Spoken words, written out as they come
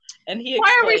And he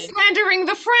Why are we explained, slandering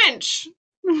the French?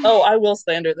 oh, I will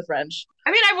slander the French.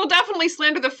 I mean, I will definitely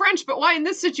slander the French, but why in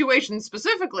this situation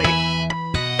specifically?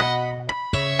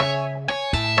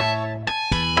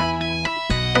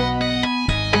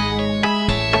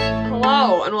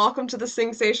 Hello, and welcome to the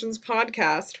Sing Stations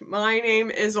podcast. My name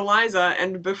is Eliza,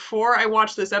 and before I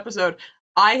watched this episode,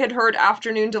 I had heard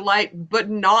Afternoon Delight, but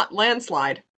not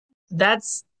Landslide.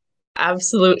 That's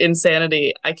absolute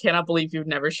insanity. I cannot believe you've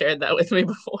never shared that with me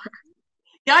before.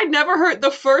 Yeah, I'd never heard,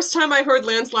 the first time I heard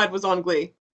Landslide was on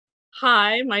Glee.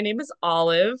 Hi, my name is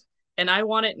Olive, and I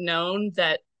want it known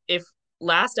that if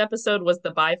last episode was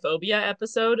the biphobia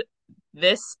episode,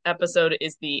 this episode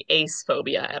is the ace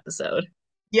phobia episode.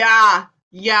 Yeah,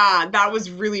 that was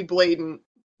really blatant.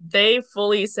 They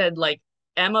fully said, like,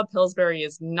 Emma Pillsbury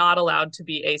is not allowed to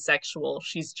be asexual.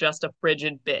 She's just a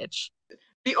frigid bitch.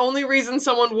 The only reason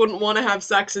someone wouldn't want to have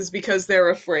sex is because they're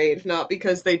afraid, not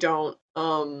because they don't.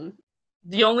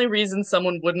 The only reason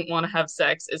someone wouldn't want to have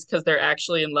sex is because they're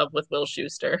actually in love with Will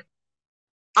Schuester.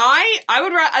 I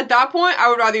would at that point I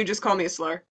would rather you just call me a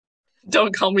slur.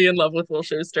 Don't call me in love with Will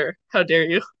Schuester. How dare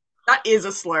you? That is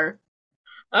a slur.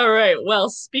 All right. Well,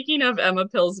 speaking of Emma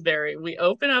Pillsbury, we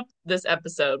open up this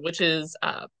episode, which is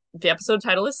the episode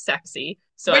title is Sexy.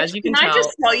 So Which as you can can I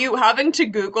just tell, tell you, having to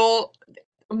Google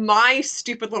my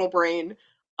stupid little brain.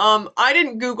 I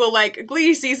didn't Google like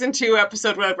Glee season 2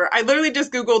 episode whatever. I literally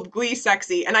just Googled Glee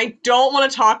sexy, and I don't want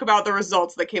to talk about the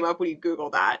results that came up when you Google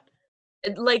that.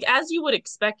 like as you would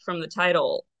expect from the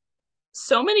title,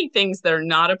 so many things that are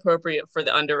not appropriate for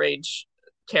the underage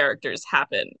characters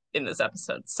happen in this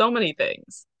episode. So many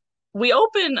things. We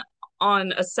open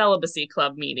on a celibacy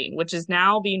club meeting, which is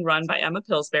now being run by Emma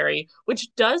Pillsbury, which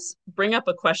does bring up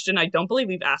a question I don't believe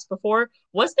we've asked before.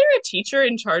 Was there a teacher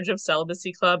in charge of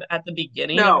celibacy club at the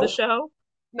beginning of the No, show?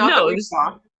 not that No, we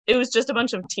saw. it was just a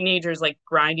bunch of teenagers like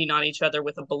grinding on each other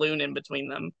with a balloon in between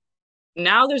them.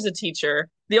 Now there's a teacher.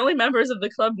 The only members of the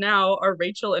club now are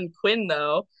Rachel and Quinn,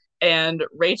 though. And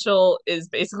Rachel is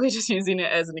basically just using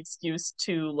it as an excuse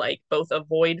to like both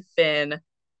avoid Finn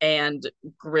and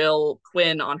grill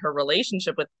Quinn on her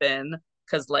relationship with Finn.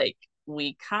 Cause like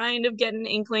we kind of get an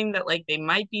inkling that like they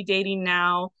might be dating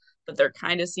now, but they're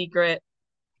kind of secret.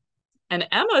 And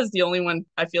Emma is the only one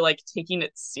I feel like taking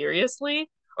it seriously.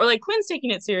 Or like Quinn's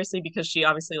taking it seriously because she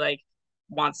obviously like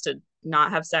wants to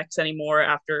not have sex anymore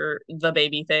after the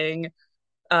baby thing.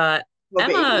 Uh, Well,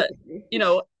 baby. Emma, you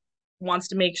know, wants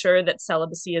to make sure that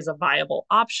celibacy is a viable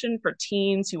option for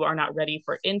teens who are not ready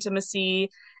for intimacy.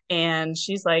 And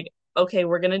she's like, okay,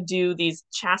 we're going to do these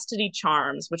chastity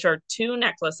charms, which are two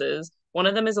necklaces. One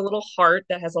of them is a little heart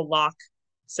that has a lock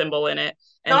symbol in it.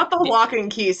 And Not the the, lock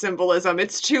and key symbolism.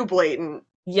 It's too blatant.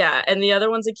 yeah, and the other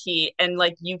one's a key. And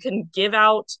like you can give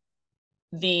out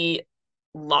the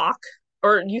lock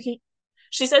or you can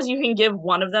she says you can give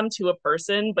one of them to a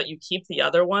person but you keep the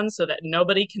other one so that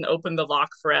nobody can open the lock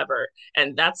forever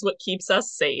and that's what keeps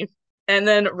us safe. And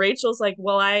then Rachel's like,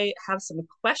 well, I have some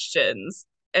questions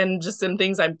and just some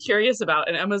things I'm curious about,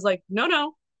 and Emma's like,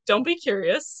 no, don't be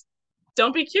curious,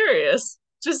 don't be curious,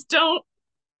 just don't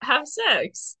have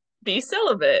sex, be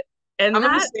celibate. And I'm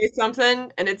gonna that, say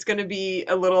something, and it's gonna be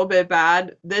a little bit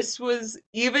bad.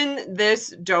 Even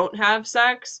this don't have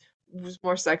sex was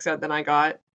more sex ed than I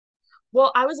got.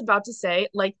 well, I was about to say,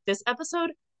 like, this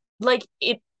episode, like,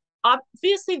 it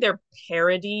obviously they're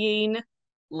parodying,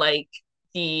 like,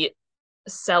 the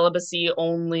celibacy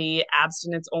only,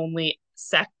 abstinence only,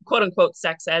 quote unquote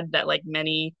sex ed that, like,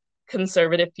 many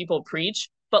conservative people preach.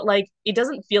 But, like, it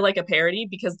doesn't feel like a parody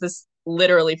because this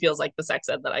literally feels like the sex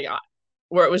ed that I got,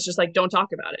 where it was just like, don't talk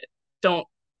about it. Don't,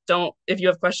 if you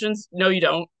have questions, no, you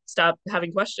don't. Stop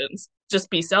having questions. Just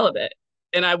be celibate.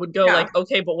 And I would go Yeah. like,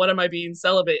 okay, but what am I being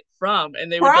celibate from?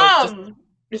 And they would go, From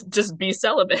just be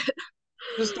celibate.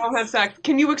 just don't have sex.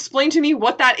 Can you explain to me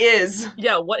what that is?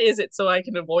 Yeah, what is it so I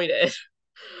can avoid it?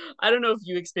 I don't know if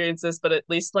you experience this, but at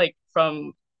least like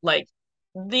from like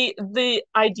the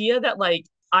idea that like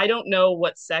I don't know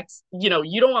what sex, you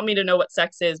don't want me to know what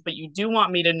sex is, but you do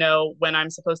want me to know when I'm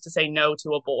supposed to say no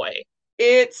to a boy.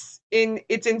 It's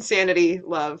insanity,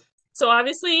 love. So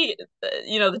obviously,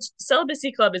 the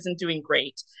celibacy club isn't doing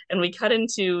great, and we cut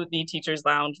into the teachers'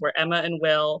 lounge where Emma and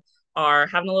Will are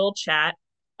having a little chat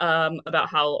about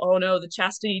how, oh no, the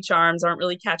chastity charms aren't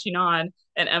really catching on,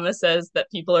 and Emma says that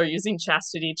people are using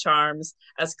chastity charms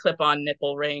as clip-on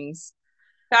nipple rings.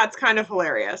 That's kind of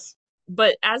hilarious.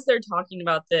 But as they're talking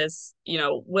about this,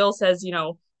 Will says,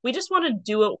 we just want to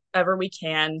do whatever we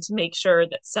can to make sure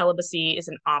that celibacy is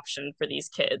an option for these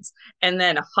kids. And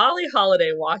then Holly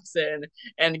Holiday walks in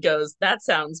and goes, that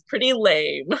sounds pretty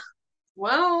lame.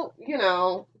 Well,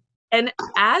 And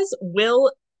as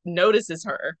Will notices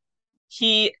her,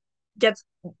 he gets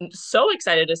so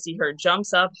excited to see her,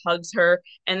 jumps up, hugs her,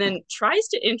 and then tries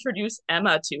to introduce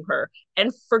Emma to her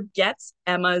and forgets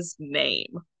Emma's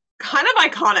name. Kind of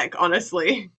iconic,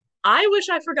 honestly. I wish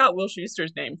I forgot Will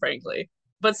Schuster's name, frankly.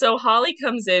 But so Holly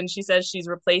comes in. She says she's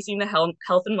replacing the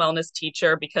health and wellness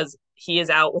teacher because he is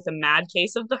out with a mad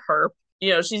case of the herp.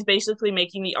 She's basically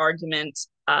making the argument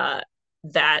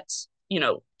that,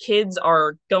 kids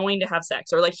are going to have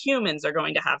sex, or like humans are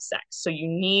going to have sex. So you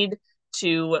need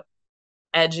to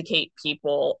educate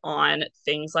people on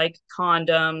things like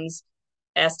condoms,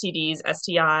 STDs,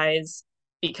 STIs,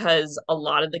 because a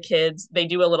lot of the kids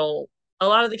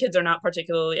are not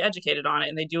particularly educated on it.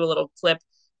 And they do a little clip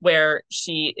where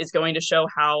she is going to show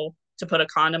how to put a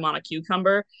condom on a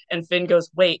cucumber. And Finn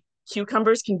goes, wait,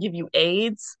 cucumbers can give you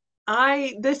AIDS?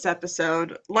 This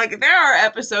episode, like, there are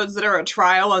episodes that are a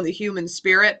trial on the human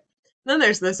spirit. Then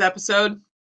there's this episode.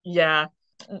 Yeah.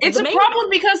 It's The a main problem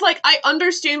because, like, I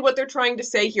understand what they're trying to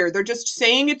say here. They're just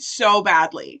saying it so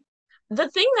badly. the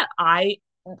thing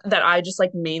that I just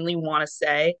like mainly want to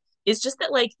say is just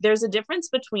that like there's a difference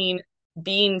between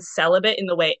being celibate in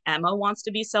the way Emma wants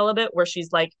to be celibate, where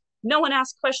she's like, no one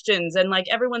asks questions and like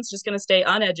everyone's just gonna stay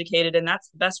uneducated and that's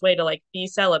the best way to like be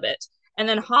celibate. And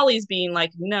then Holly's being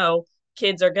like, no,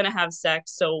 kids are gonna have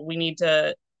sex, so we need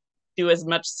to do as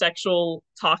much sexual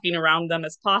talking around them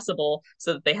as possible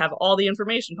so that they have all the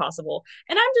information possible.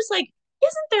 And I'm just like,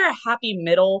 isn't there a happy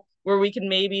middle where we can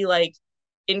maybe like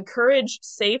encourage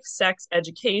safe sex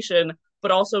education,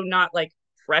 but also not like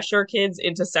pressure kids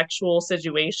into sexual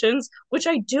situations, which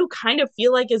I do kind of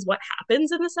feel like is what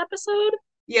happens in this episode?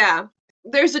 Yeah.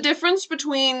 There's a difference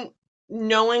between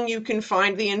knowing you can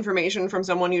find the information from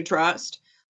someone you trust,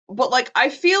 but like I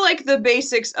feel like the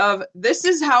basics of this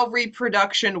is how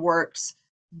reproduction works.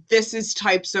 This is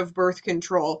types of birth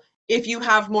control. If you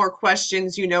have more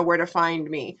questions, you know where to find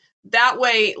me. That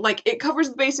way, like it covers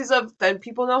the bases of then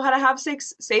people know how to have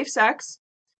safe sex,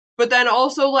 but then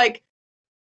also like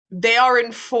they are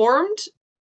informed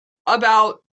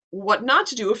about what not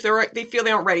to do if they feel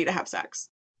they aren't ready to have sex.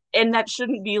 And that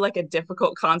shouldn't be like a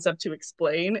difficult concept to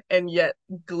explain. And yet,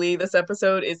 Glee, this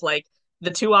episode is like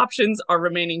the two options are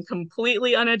remaining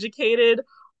completely uneducated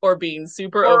or being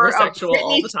super over Or a sexual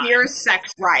all Britney the time. Spears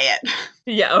sex riot.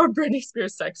 Yeah, or Britney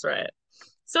Spears sex riot.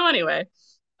 So anyway,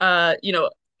 Emma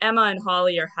and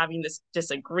Holly are having this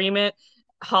disagreement.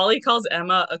 Holly calls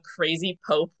Emma a crazy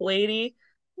Pope lady.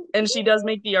 And she does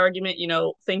make the argument,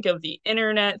 think of the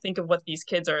internet, think of what these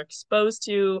kids are exposed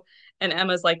to. And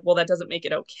Emma's like, well, that doesn't make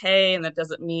it okay. And that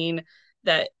doesn't mean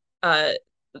that uh,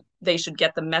 they should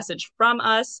get the message from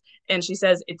us. And she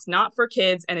says, it's not for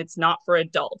kids and it's not for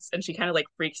adults. And she kind of like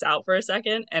freaks out for a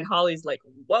second. And Holly's like,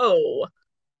 whoa,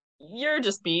 you're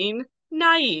just being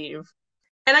naive.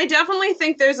 And I definitely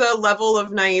think there's a level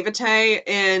of naivete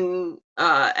in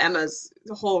Emma's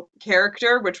whole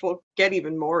character, which we'll get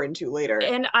even more into later.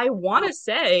 And I want to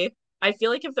say, I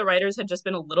feel like if the writers had just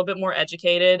been a little bit more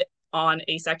educated on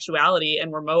asexuality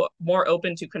and were more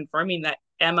open to confirming that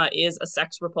Emma is a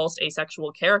sex repulsed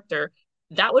asexual character,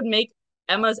 that would make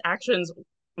Emma's actions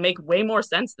make way more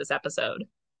sense this episode.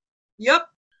 Yep.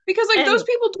 Because like And those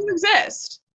people do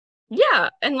exist. yeah,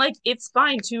 and like it's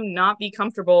fine to not be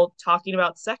comfortable talking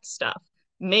about sex stuff.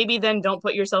 Maybe then don't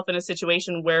put yourself in a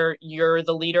situation where you're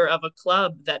the leader of a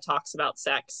club that talks about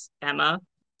sex, Emma.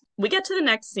 We get to the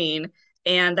next scene,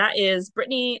 and that is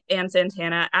Brittany and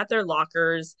Santana at their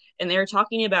lockers, and they're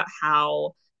talking about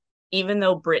how even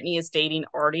though Brittany is dating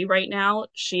Artie right now,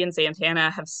 she and Santana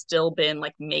have still been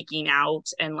like making out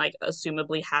and like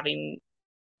assumably having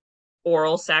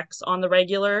oral sex on the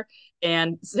regular.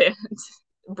 And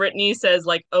Brittany says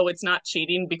like, "Oh, it's not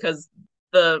cheating because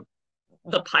the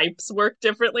the pipes work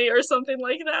differently or something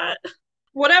like that."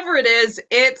 Whatever it is,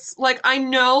 it's like I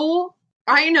know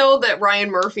that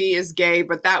Ryan Murphy is gay,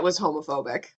 but that was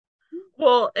homophobic.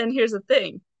 Well, and here's the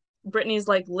thing. Brittany's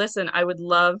like, listen, I would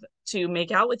love to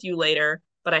make out with you later,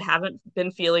 but I haven't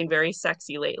been feeling very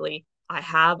sexy lately. I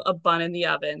have a bun in the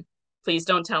oven. Please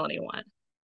don't tell anyone.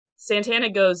 Santana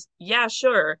goes, yeah,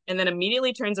 sure. And then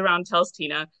immediately turns around and tells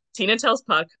Tina. Tina tells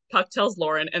Puck. Puck tells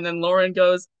Lauren. And then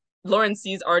Lauren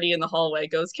sees Artie in the hallway,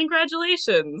 goes,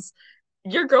 congratulations.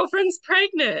 Your girlfriend's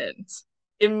pregnant.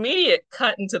 Immediate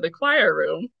cut into the choir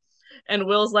room. And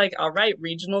Will's like, all right,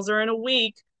 regionals are in a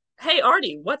week. Hey,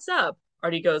 Artie, what's up?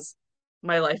 Artie goes,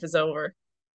 my life is over.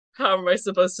 How am I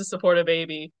supposed to support a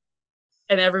baby?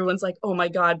 And everyone's like, oh my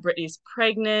God, Brittany's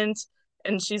pregnant.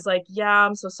 And she's like, yeah,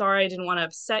 I'm so sorry. I didn't want to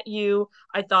upset you.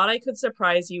 I thought I could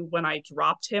surprise you when I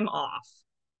dropped him off.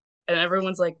 And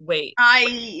everyone's like, wait,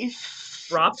 I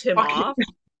dropped him fucking off?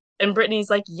 And Brittany's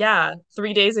like, yeah,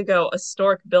 3 days ago, a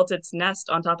stork built its nest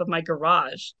on top of my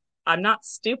garage. I'm not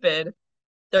stupid.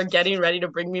 They're getting ready to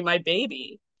bring me my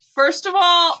baby. First of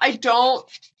all, I don't.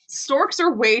 Storks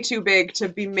are way too big to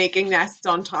be making nests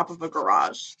on top of a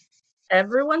garage.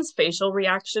 Everyone's facial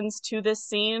reactions to this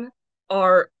scene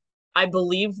are, I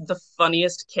believe, the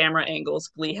funniest camera angles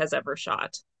Glee has ever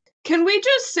shot. Can we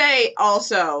just say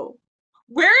also,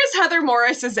 where is Heather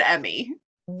Morris's Emmy?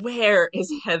 Where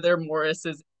is Heather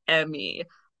Morris's Emmy?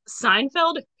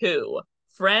 Seinfeld, who?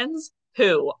 Friends,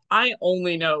 who? I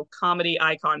only know comedy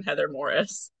icon Heather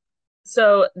Morris.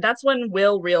 So that's when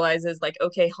Will realizes, like,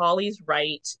 okay, Holly's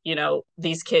right.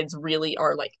 These kids really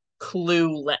are like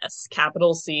clueless,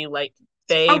 capital C, like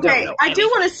they don't Okay, know I do anything.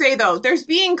 want to say though, there's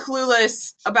being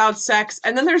clueless about sex,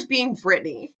 and then there's being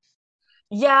Brittany.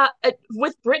 Yeah,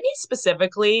 with Brittany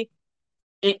specifically,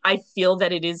 I feel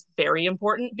that it is very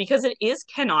important because it is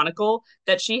canonical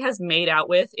that she has made out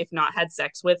with, if not had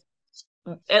sex with,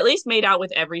 at least made out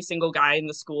with every single guy in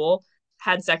the school,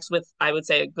 had sex with, I would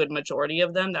say, a good majority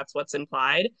of them. That's what's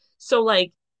implied. So,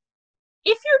 like,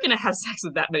 if you're going to have sex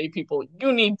with that many people,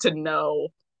 you need to know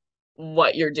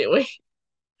what you're doing.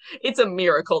 It's a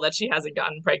miracle that she hasn't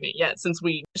gotten pregnant yet, since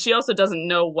she also doesn't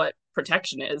know what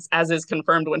protection is, as is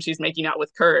confirmed when she's making out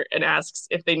with Kurt and asks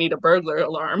if they need a burglar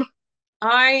alarm.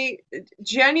 I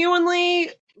genuinely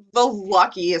the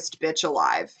luckiest bitch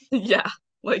alive. Yeah,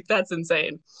 like that's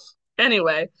insane.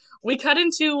 Anyway, we cut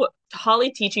into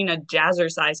Holly teaching a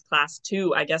jazzercise class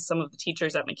to, I guess, some of the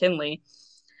teachers at McKinley.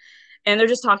 And they're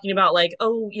just talking about, like,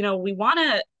 oh, we want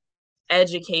to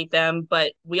educate them,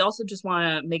 but we also just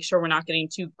want to make sure we're not getting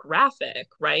too graphic,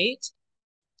 right?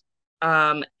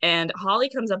 And Holly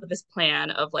comes up with this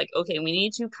plan of, like, okay, we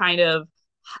need to kind of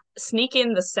sneak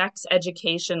in the sex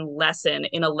education lesson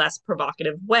in a less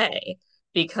provocative way.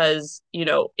 Because,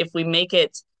 if we make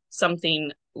it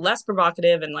something less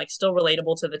provocative and like still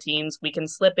relatable to the teens, we can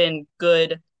slip in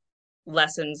good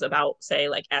lessons about, say,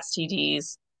 like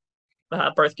STDs,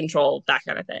 birth control, that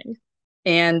kind of thing.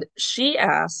 And she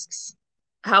asks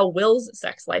how Will's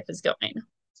sex life is going.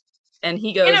 And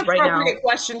he goes, right now, Inappropriate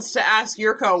questions to ask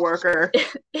your coworker.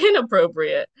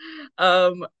 inappropriate.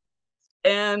 Um,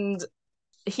 and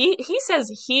he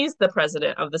says he's the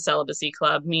president of the celibacy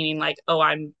club, meaning like, oh,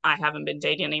 I haven't been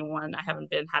dating anyone, I haven't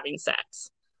been having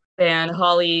sex. And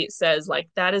Holly says, like,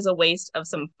 that is a waste of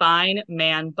some fine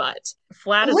man butt,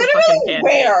 flat as a fucking Literally pancake.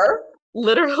 where?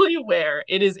 Literally where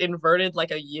it is inverted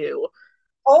like a U.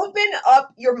 Open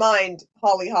up your mind,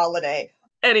 Holly Holiday.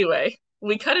 Anyway,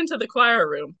 we cut into the choir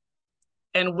room,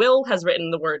 and Will has written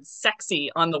the word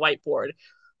sexy on the whiteboard,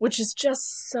 which is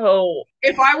just so,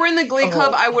 If I were in the Glee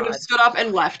Club, oh I would have God. stood up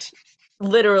and left.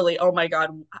 Literally, oh my God.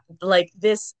 Like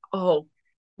this, oh,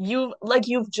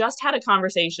 you've just had a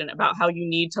conversation about how you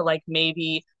need to, like,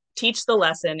 maybe teach the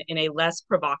lesson in a less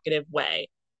provocative way.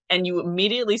 And you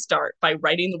immediately start by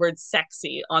writing the word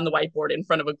sexy on the whiteboard in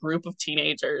front of a group of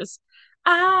teenagers.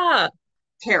 Ah,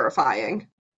 Terrifying.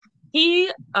 he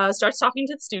starts talking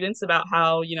to the students about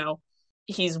how,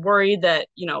 he's worried that,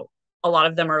 a lot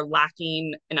of them are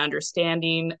lacking an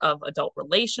understanding of adult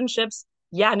relationships.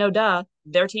 Yeah, no, duh,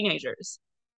 they're teenagers.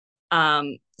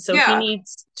 So he Yeah.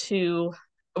 needs to,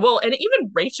 well, and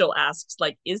even Rachel asks,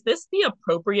 like, is this the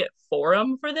appropriate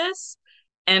forum for this?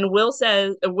 And Will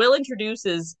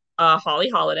introduces Holly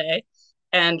Holiday,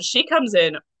 and she comes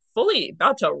in fully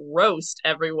about to roast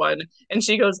everyone. And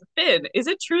she goes, Finn, is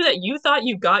it true that you thought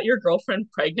you got your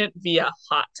girlfriend pregnant via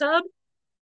hot tub?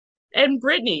 And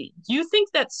Brittany, you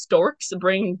think that storks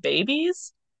bring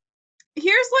babies?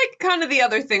 Here's like kind of the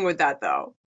other thing with that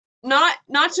though. Not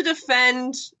to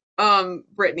defend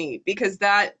Brittany because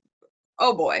that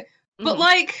oh boy. But Mm-hmm.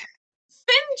 like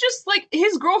Finn just like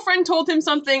his girlfriend told him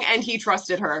something and he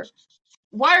trusted her.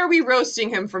 Why are we roasting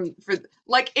him for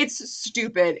like it's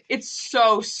stupid. It's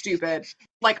so stupid.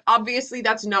 Like obviously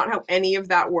that's not how any of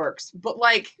that works. But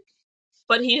like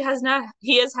But he has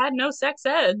had no sex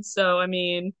ed, so I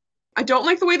mean, I don't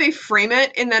like the way they frame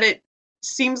it in that it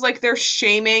seems like they're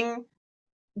shaming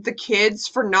the kids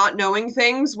for not knowing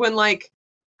things when like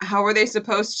how are they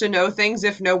supposed to know things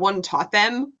if no one taught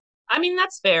them?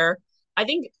 that's fair. I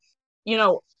think,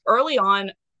 early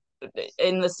on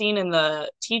in the scene in the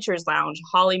teacher's lounge,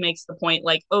 Holly makes the point,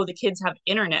 like, oh, the kids have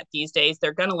internet these days.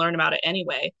 They're going to learn about it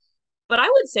anyway. But I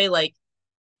would say, like,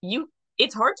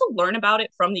 it's hard to learn about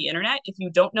it from the internet if you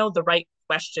don't know the right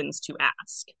questions to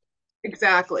ask.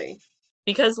 Exactly.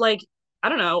 Because, like, I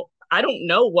don't know. I don't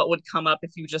know what would come up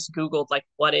if you just Googled, like,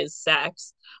 what is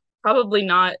sex? Probably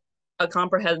not a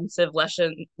comprehensive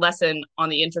lesson on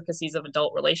the intricacies of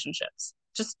adult relationships.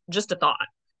 Just a thought.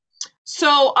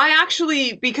 So I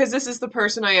actually, because this is the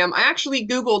person I am, I actually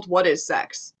Googled what is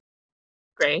sex.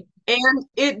 Great. And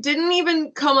it didn't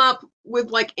even come up with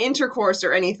like intercourse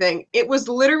or anything. It was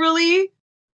literally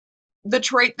the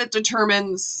trait that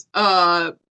determines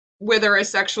whether a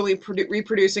sexually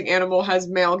reproducing animal has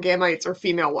male gametes or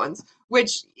female ones,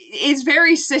 which is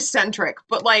very cis-centric,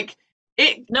 but like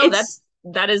No, it's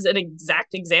that is an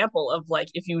exact example of like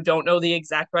if you don't know the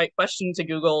exact right question to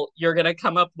Google, you're gonna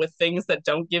come up with things that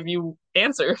don't give you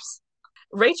answers.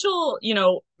 Rachel,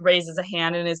 raises a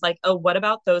hand and is like, "Oh, what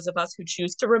about those of us who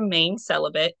choose to remain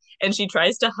celibate?" And she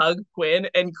tries to hug Quinn,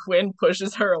 and Quinn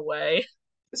pushes her away.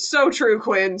 so true,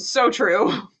 Quinn, so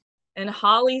true. And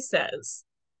Holly says,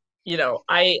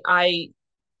 I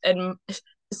and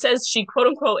says she quote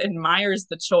unquote admires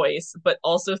the choice, but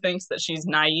also thinks that she's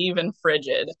naive and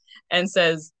frigid, and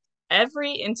says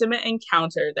every intimate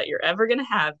encounter that you're ever going to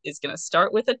have is going to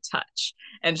start with a touch.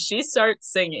 And she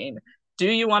starts singing "Do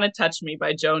You Want to Touch Me"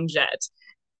 by Joan Jett,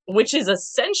 which is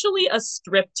essentially a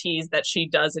strip tease that she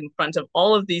does in front of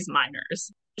all of these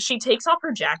minors. She takes off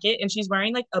her jacket and she's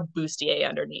wearing like a bustier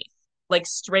underneath, like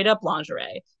straight up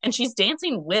lingerie. And she's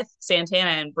dancing with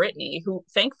Santana and Brittany, who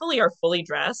thankfully are fully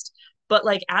dressed. But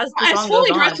like As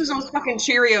fully dressed as those fucking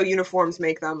Cheerio uniforms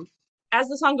make them. as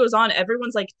the song goes on,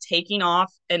 everyone's like taking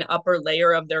off an upper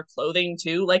layer of their clothing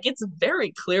too. Like it's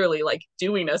very clearly like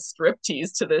doing a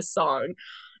striptease to this song.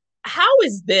 How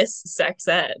is this sex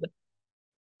ed?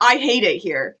 I hate it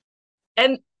here.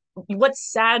 And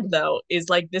what's sad though is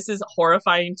like this is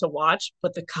horrifying to watch,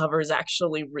 but the cover is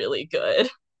actually really good.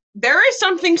 There is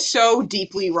something so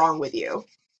deeply wrong with you.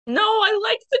 No, I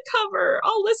like the cover.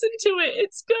 I'll listen to it.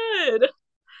 It's good.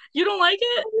 You don't like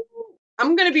it?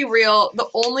 I'm gonna be real. The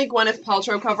only Gwyneth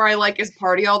Paltrow cover I like is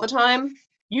Party All the Time.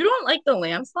 You don't like the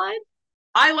landslide?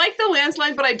 I like the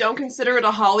Landslide, but I don't consider it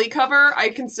a Holly cover. I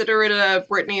consider it a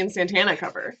Britney and Santana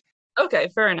cover. Okay,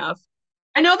 fair enough.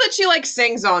 I know that she like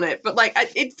sings on it, but like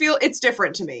it's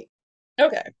different to me.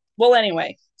 Okay. Well,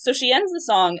 anyway, so she ends the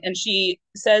song and she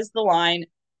says the line,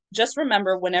 "Just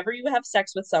remember, whenever you have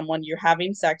sex with someone, you're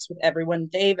having sex with everyone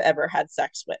they've ever had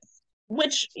sex with."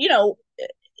 Which,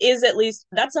 is at least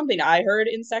that's something I heard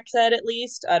in sex ed at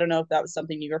least. I don't know if that was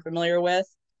something you were familiar with.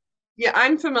 Yeah,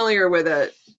 I'm familiar with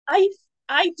it. I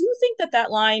I do think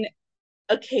that line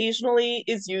occasionally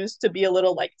is used to be a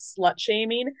little like slut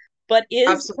shaming, but is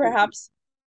Absolutely. perhaps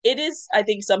it is, I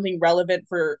think, something relevant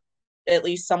for at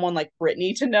least someone like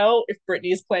Brittany to know. If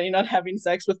Brittany is planning on having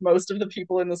sex with most of the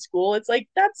people in the school, it's like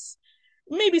that's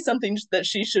maybe something that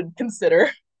she should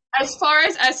consider. As far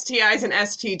as STIs and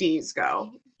STDs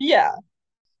go. Yeah.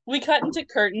 We cut into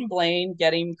Kurt and Blaine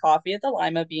getting coffee at the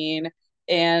Lima Bean,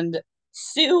 and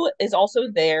Sue is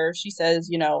also there. She says,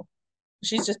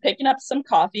 she's just picking up some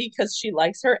coffee because she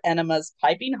likes her enemas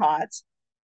piping hot.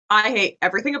 I hate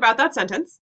everything about that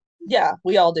sentence. Yeah,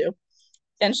 we all do.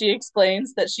 And she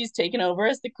explains that she's taken over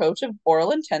as the coach of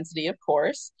Oral Intensity, of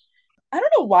course. I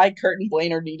don't know why Kurt and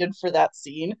Blaine are needed for that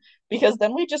scene, because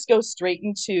then we just go straight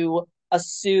into a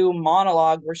Sue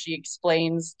monologue where she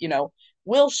explains,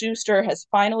 Will Schuester has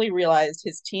finally realized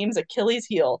his team's Achilles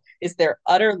heel is their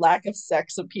utter lack of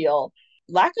sex appeal.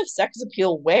 Lack of sex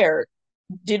appeal where?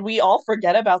 Did we all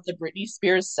forget about the Britney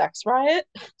Spears sex riot?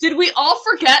 Did we all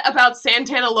forget about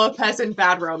Santana Lopez and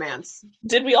Bad Romance?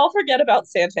 Did we all forget about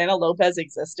Santana Lopez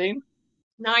existing?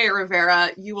 Naya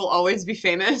Rivera, you will always be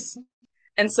famous.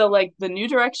 And so like the new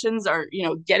directions are,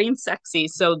 getting sexy.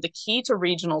 So the key to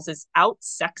regionals is out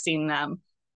sexing them.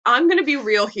 I'm going to be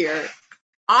real here.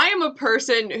 I am a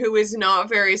person who is not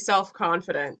very self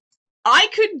confident. I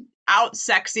could out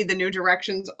sexy the new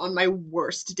directions on my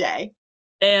worst day.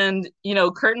 And,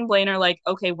 Kurt and Blaine are like,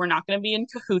 okay, we're not going to be in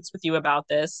cahoots with you about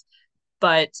this.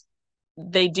 But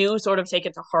they do sort of take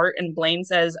it to heart. And Blaine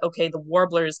says, okay, the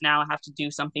Warblers now have to do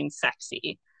something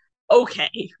sexy.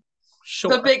 Okay, The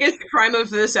sure. biggest crime of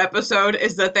this episode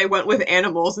is that they went with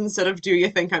animals instead of Do You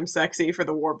Think I'm Sexy for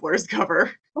the Warblers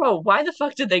cover. Oh, why the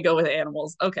fuck did they go with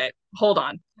animals? Okay, hold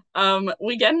on.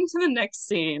 We get into the next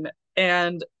scene,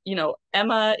 and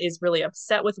Emma is really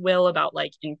upset with Will about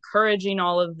like encouraging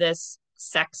all of this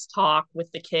sex talk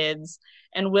with the kids.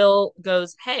 And Will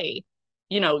goes, "Hey,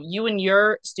 you and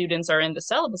your students are in the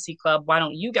celibacy club. Why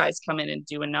don't you guys come in and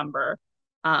do a number?"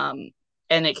 Um,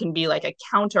 and it can be like a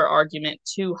counter argument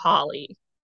to Holly.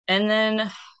 And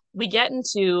then we get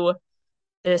into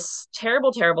this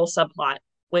terrible, terrible subplot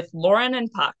with Lauren and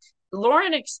Puck.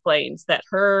 Lauren explains that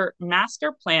her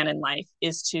master plan in life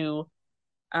is to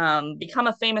become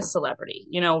a famous celebrity.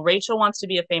 Rachel wants to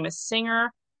be a famous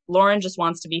singer. Lauren just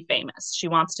wants to be famous. She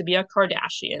wants to be a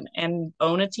Kardashian and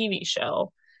own a TV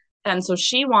show. And so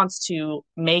she wants to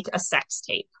make a sex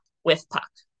tape. with Puck.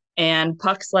 And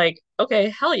Puck's like, okay,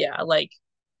 hell yeah. Like,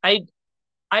 I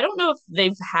I don't know if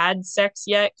they've had sex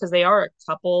yet because they are a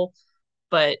couple,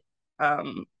 but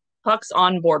um Puck's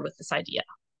on board with this idea.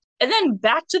 And then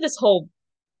back to this whole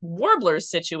Warblers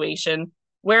situation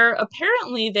where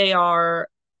apparently they are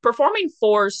performing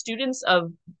for students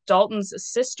of Dalton's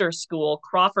sister school,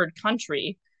 Crawford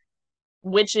Country,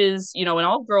 which is, an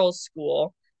all girls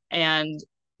school. And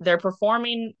they're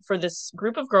performing for this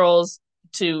group of girls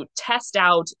to test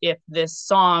out if this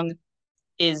song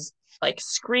is like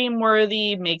scream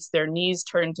worthy, makes their knees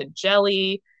turn to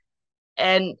jelly.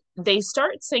 And they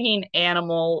start singing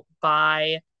Animal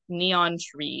by Neon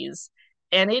Trees.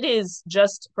 And it is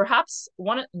just perhaps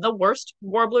one of the worst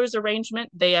Warblers arrangement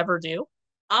they ever do.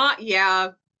 Yeah.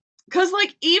 Cause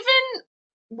like even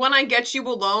When I Get You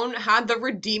Alone had the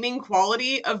redeeming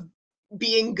quality of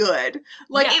being good.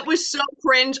 Like Yeah, it was so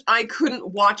cringe I couldn't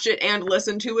watch it and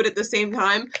listen to it at the same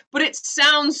time, but it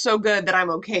sounds so good that I'm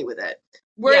okay with it. yeah.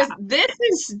 Whereas this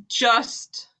is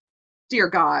just, dear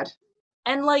God.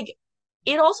 And like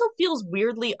it also feels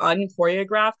weirdly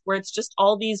unchoreographed where it's just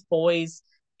all these boys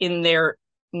in their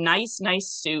nice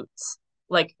suits,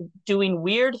 like doing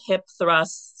weird hip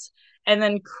thrusts. And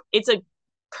then it's a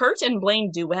Kurt and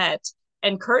Blaine duet.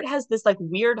 And Kurt has this like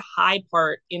weird high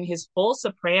part in his full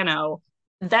soprano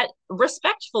that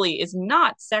respectfully is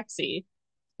not sexy.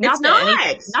 It's not.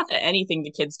 Not that anything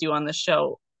the kids do on the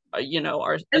show, are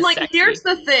And is like, here's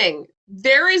sexy. the thing.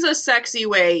 There is a sexy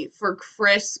way for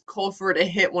Chris Colfer to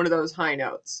hit one of those high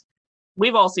notes.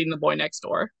 We've all seen The Boy Next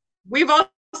Door. We've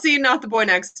all seen Not the Boy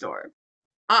Next Door.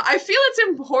 I feel it's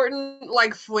important,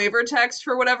 like flavor text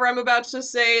for whatever I'm about to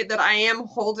say, that I am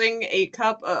holding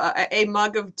a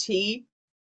mug of tea,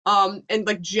 and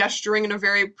like gesturing in a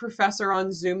very Professor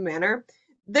on Zoom manner.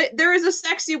 There is a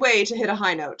sexy way to hit a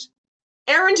high note.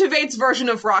 Aaron Tveit's version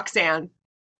of Roxanne.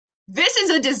 This is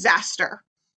a disaster.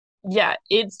 Yeah,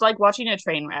 it's like watching a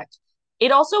train wreck.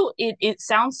 It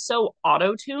sounds so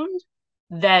auto-tuned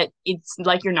that it's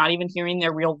like you're not even hearing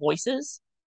their real voices.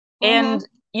 And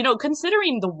Mm-hmm.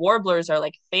 considering the Warblers are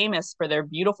like famous for their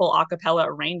beautiful a cappella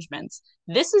arrangements,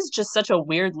 this is just such a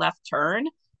weird left turn.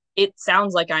 It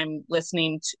sounds like I'm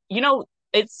listening to,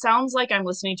 it sounds like I'm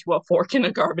listening to a fork in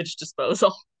a garbage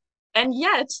disposal. And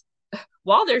yet,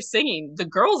 while they're singing, the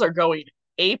girls are going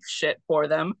ape shit for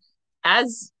them,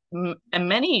 as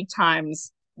many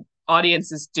times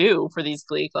audiences do for these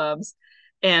glee clubs.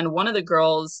 And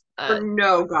For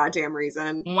no goddamn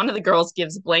reason. one of the girls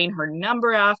gives Blaine her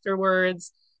number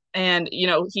afterwards, and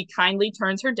he kindly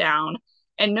turns her down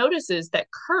and notices that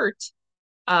Kurt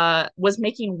was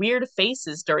making weird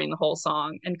faces during the whole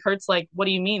song. And Kurt's like, "What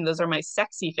do you mean? Those are my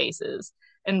sexy faces."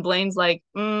 And Blaine's like,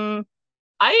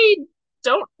 I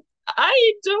don't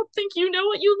I don't think you know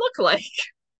what you look like.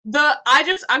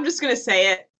 I'm just gonna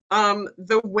say it.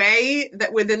 The way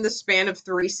that within the span of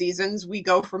 3 seasons we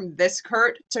go from this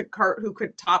Kurt to Kurt who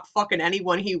could top fucking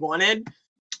anyone he wanted,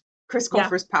 Chris Yeah,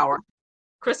 Colfer's power.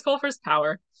 Chris Colfer's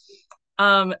power.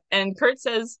 And Kurt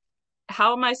says,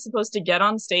 "How am I supposed to get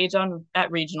on stage at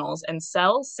regionals and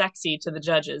sell sexy to the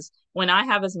judges when I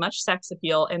have as much sex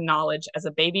appeal and knowledge as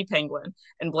a baby penguin?"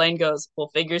 And Blaine goes, "We'll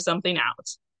figure something out."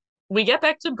 We get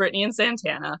back to Brittany and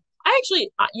Santana. I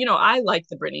actually, I like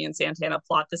the Brittany and Santana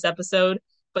plot this episode,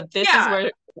 but Yeah.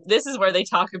 this is where they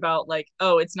talk about like,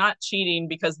 oh, it's not cheating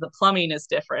because the plumbing is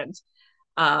different.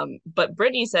 But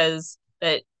Brittany says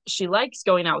that she likes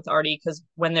going out with Artie because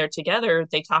when they're together,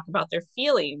 they talk about their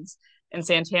feelings. And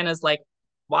Santana's like,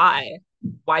 why?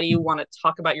 Why do you want to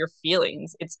talk about your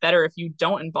feelings? It's better if you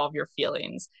don't involve your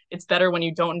feelings. It's better when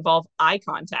you don't involve eye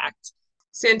contact.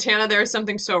 Santana, there is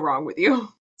something so wrong with you.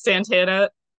 Santana,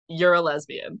 you're a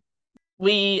lesbian.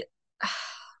 We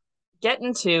get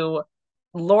into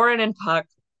Lauren and Puck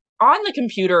on the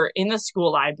computer in the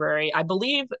school library, I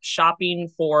believe shopping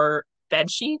for bed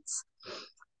sheets.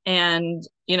 And,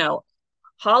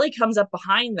 Holly comes up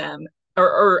behind them,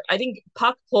 or I think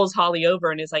Puck pulls Holly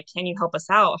over and is like, "Can you help us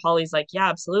out?" Holly's like, "Yeah,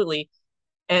 absolutely."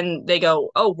 And they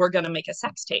go, "Oh, we're going to make a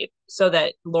sex tape so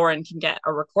that Lauren can get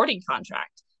a recording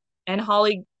contract." And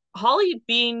Holly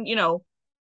being,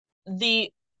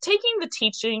 the taking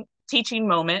the teaching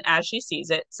moment as she sees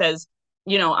it, says,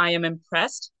 "I am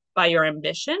impressed by your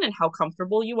ambition and how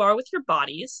comfortable you are with your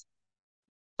bodies.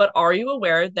 But are you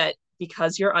aware that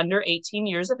because you're under 18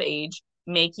 years of age,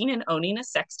 making and owning a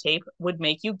sex tape would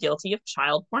make you guilty of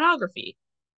child pornography?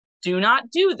 Do not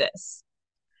do this."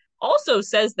 Also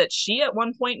says that she at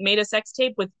one point made a sex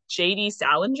tape with JD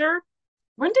Salinger,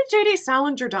 When did JD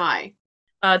Salinger die?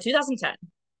 2010.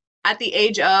 At the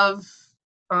age of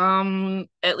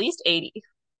At least 80.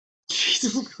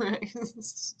 Jesus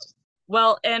Christ.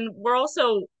 Well, and we're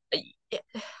also,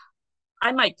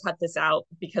 I might cut this out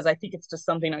because I think it's just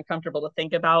something uncomfortable to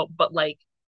think about, but like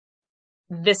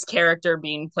this character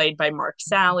being played by Mark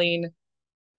Salling,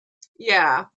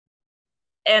 Yeah.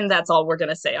 and that's all we're going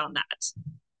to say on that.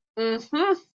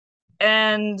 Mm-hmm.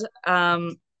 And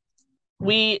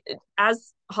we,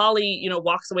 as Holly,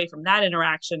 walks away from that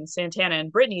interaction, Santana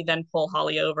and Brittany then pull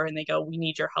Holly over and they go, "We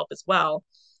need your help as well."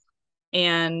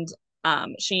 And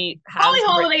she Holly has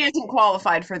Holiday isn't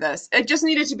qualified for this. It just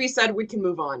needed to be said. We can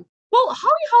move on. Well,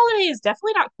 Holly Holiday is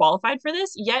definitely not qualified for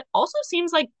this, yet also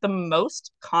seems like the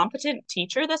most competent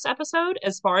teacher this episode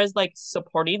as far as like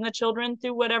supporting the children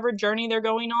through whatever journey they're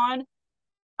going on.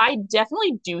 I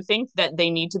definitely do think that they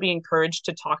need to be encouraged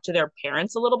to talk to their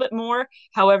parents a little bit more.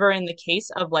 However, in the case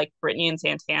of like Brittany and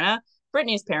Santana,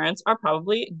 Brittany's parents are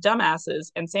probably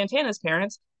dumbasses, and Santana's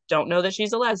parents don't know that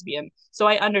she's a lesbian. So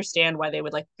I understand why they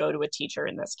would like go to a teacher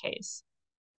in this case.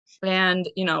 And,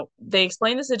 they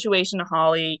explain the situation to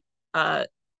Holly. Uh,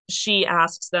 she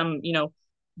asks them,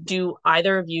 do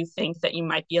either of you think that you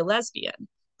might be a lesbian?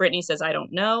 Brittany says, I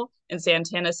don't know. And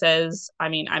Santana says, I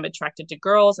mean, I'm attracted to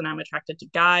girls and I'm attracted to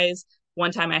guys.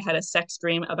 One time I had a sex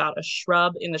dream about a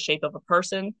shrub in the shape of a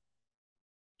person.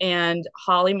 And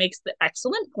Holly makes the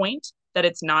excellent point that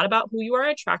it's not about who you are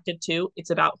attracted to,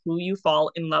 it's about who you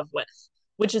fall in love with,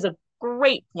 which is a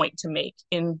great point to make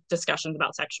in discussions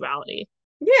about sexuality.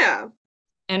 Yeah.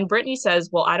 And Brittany says,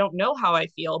 well, I don't know how I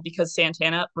feel because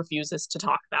Santana refuses to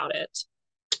talk about it.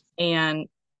 And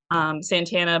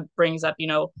Santana brings up,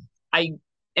 I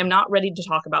am not ready to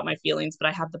talk about my feelings, but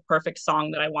I have the perfect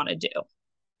song that I want to do.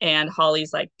 And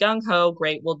Holly's like, gung ho,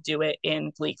 great, we'll do it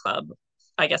in Glee Club,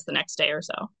 I guess the next day or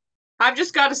so. I've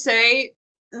just got to say,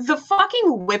 the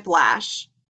fucking whiplash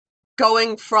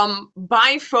going from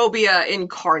biphobia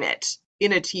incarnate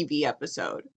in a TV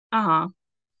episode Uh-huh.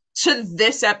 to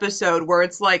this episode where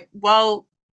it's like, well,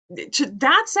 to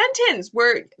that sentence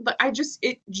where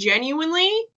it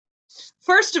genuinely,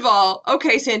 first of all,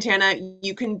 okay, Santana,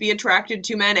 you can be attracted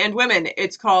to men and women.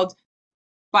 It's called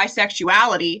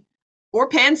bisexuality or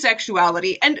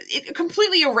pansexuality, and it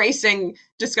completely erasing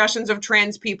discussions of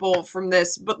trans people from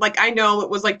this, but like I know it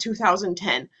was like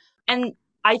 2010. And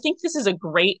I think this is a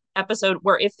great episode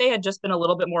where if they had just been a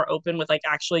little bit more open with like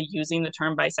actually using the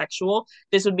term bisexual,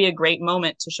 this would be a great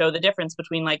moment to show the difference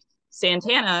between like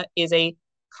Santana is a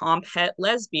comp het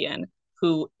lesbian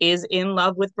who is in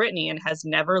love with Brittany and has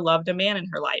never loved a man in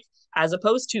her life, as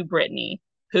opposed to Brittany,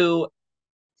 who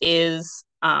is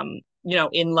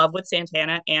in love with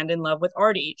Santana and in love with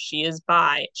Artie. She is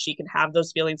bi. She can have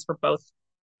those feelings for both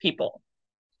people.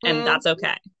 And Mm. that's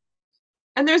okay.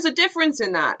 And there's a difference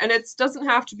in that, and it doesn't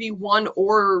have to be one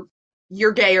or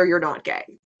you're gay or you're not gay.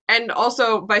 And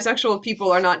also, bisexual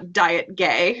people are not diet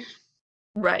gay.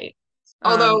 Right.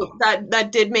 Although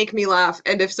that did make me laugh,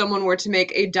 and if someone were to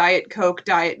make a Diet Coke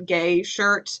Diet Gay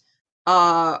shirt,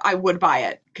 I would buy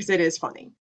it because it is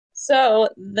funny. So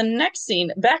the next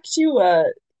scene, back to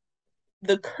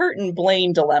the Kurt and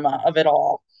Blaine dilemma of it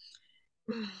all.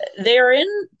 They're in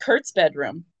Kurt's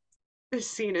bedroom. This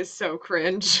scene is so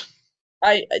cringe.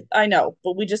 I know,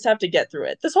 but we just have to get through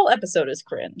it. This whole episode is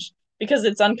cringe because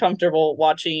it's uncomfortable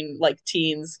watching like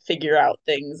teens figure out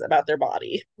things about their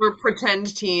body. We're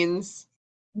pretend teens.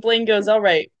 Blaine goes, "All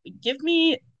right, give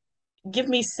me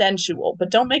sensual, but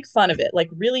don't make fun of it. Like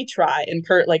really try." And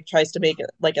Kurt like tries to make it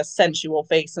like a sensual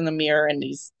face in the mirror and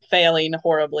he's failing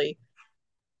horribly.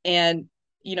 And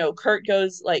Kurt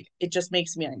goes like, "It just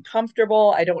makes me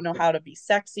uncomfortable. I don't know how to be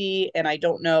sexy and I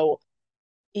don't know."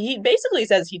 He basically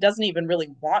says he doesn't even really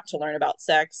want to learn about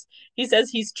sex. He says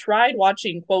he's tried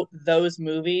watching, quote, those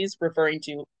movies, referring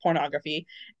to pornography,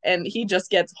 and he just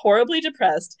gets horribly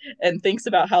depressed and thinks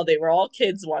about how they were all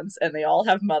kids once and they all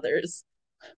have mothers.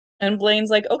 And Blaine's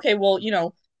like, okay, well,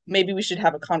 maybe we should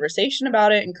have a conversation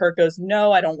about it. And Kurt goes,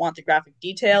 no, I don't want the graphic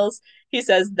details. He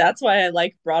says, that's why I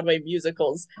like Broadway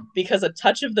musicals, because a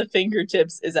touch of the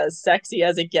fingertips is as sexy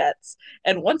as it gets.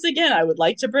 And once again, I would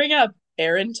like to bring up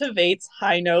Aaron Tveit's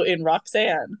high note in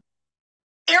Roxanne.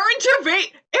 Aaron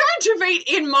Tveit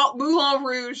in Moulin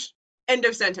Rouge. End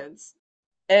of sentence.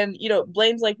 And,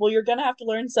 Blaine's like, well, you're going to have to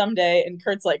learn someday. And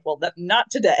Kurt's like, well, not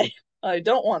today. I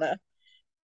don't want to.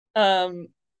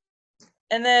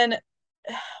 And then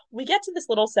we get to this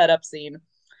little setup scene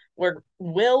where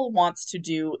Will wants to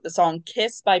do the song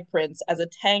Kiss by Prince as a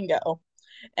tango.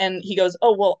 And he goes,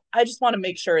 oh, well, I just want to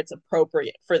make sure it's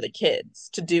appropriate for the kids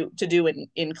to do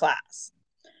in class.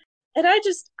 And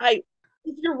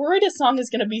if you're worried a song is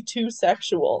going to be too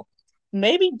sexual,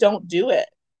 maybe don't do it.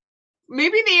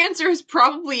 Maybe the answer is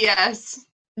probably yes.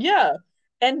 Yeah.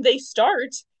 And they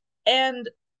start, and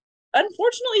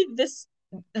unfortunately,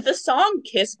 the song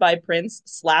Kiss by Prince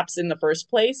slaps in the first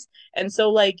place. And so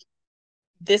like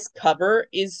this cover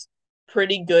is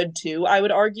pretty good too, I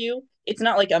would argue. It's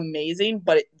not like amazing,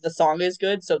 but the song is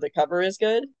good, so the cover is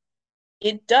good.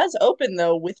 It does open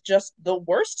though with just the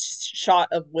worst shot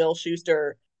of Will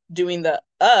Schuester doing the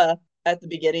at the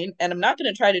beginning, and I'm not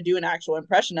going to try to do an actual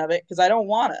impression of it because I don't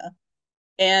want to.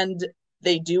 And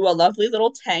they do a lovely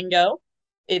little tango.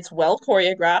 It's well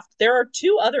choreographed. There are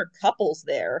two other couples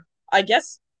there. I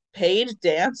guess paid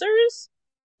dancers?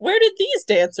 Where did these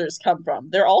dancers come from?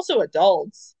 They're also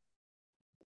adults.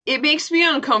 It makes me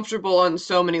uncomfortable on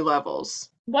so many levels.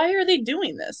 Why are they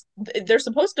doing this? They're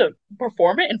supposed to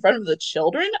perform it in front of the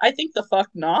children? I think the fuck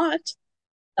not.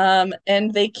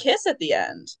 And they kiss at the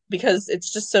end because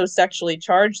it's just so sexually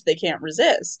charged they can't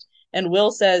resist. And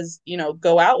Will says,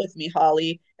 go out with me,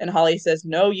 Holly. And Holly says,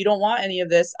 no, you don't want any of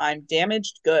this. I'm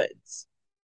damaged goods.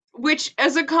 Which,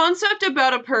 as a concept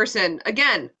about a person,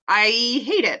 again, I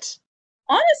hate it.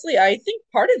 Honestly, I think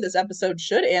part of this episode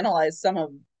should analyze some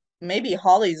of maybe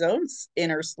Holly's own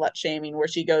inner slut shaming, where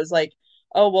she goes like,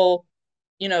 "Oh well,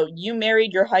 you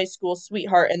married your high school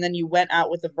sweetheart and then you went out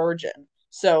with a virgin.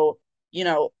 So, you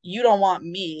don't want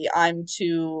me. I'm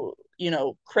too,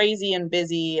 crazy and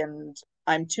busy and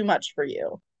I'm too much for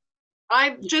you."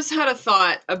 I just had a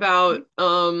thought about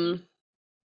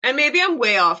and maybe I'm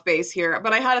way off base here,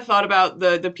 but I had a thought about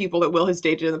the people that Will has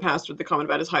dated in the past with the comment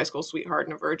about his high school sweetheart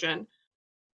and a virgin.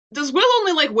 Does Will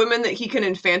only like women that he can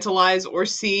infantilize or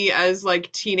see as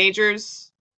like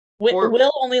teenagers? Or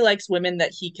Will only likes women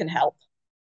that he can help.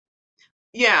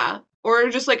 yeah, or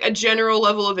just like a general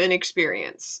level of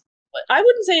inexperience? I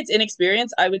wouldn't say it's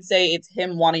inexperience. I would say it's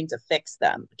him wanting to fix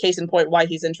them. Case in point, why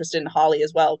he's interested in Holly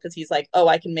as well, because he's like, oh,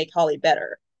 I can make Holly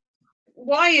better.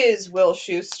 Why is Will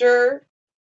Schuester?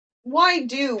 Why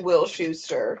do Will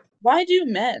Schuester? Why do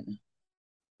men?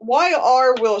 Why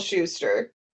are Will Schuester?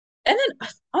 And then,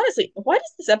 honestly, why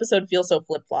does this episode feel so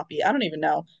flip floppy? I don't even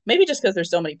know. Maybe just because there's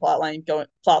so many plot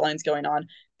lines going on.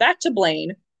 Back to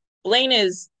Blaine. Blaine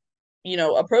is,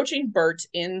 approaching Bert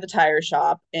in the tire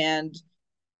shop, and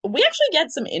we actually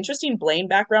get some interesting Blaine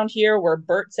background here, where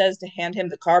Bert says to hand him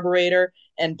the carburetor,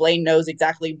 and Blaine knows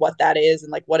exactly what that is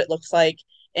and like what it looks like.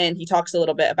 And he talks a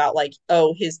little bit about like,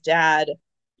 oh, his dad,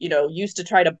 used to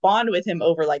try to bond with him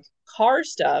over like car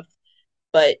stuff,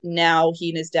 but now he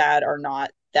and his dad are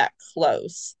not that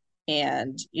close.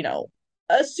 And,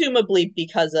 assumably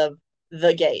because of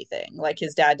the gay thing. Like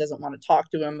his dad doesn't want to talk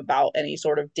to him about any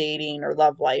sort of dating or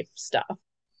love life stuff.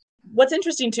 What's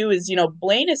interesting too is,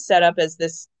 Blaine is set up as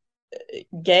this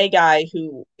gay guy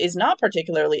who is not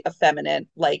particularly effeminate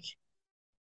like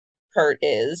Kurt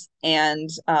is. And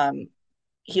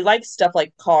he likes stuff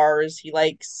like cars, he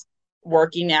likes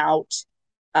working out.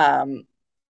 Um,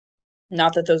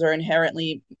 Not that those are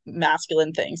inherently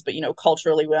masculine things, but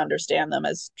culturally we understand them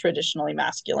as traditionally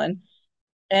masculine.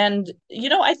 And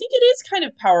I think it is kind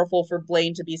of powerful for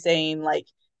Blaine to be saying like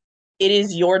it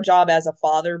is your job as a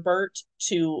father, Bert,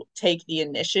 to take the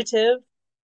initiative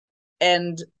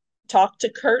and talk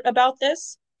to Kurt about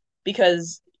this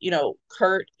because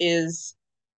Kurt is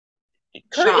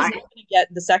Shy. not going to get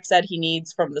the sex ed he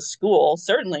needs from the school,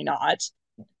 certainly not.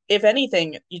 If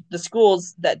anything, the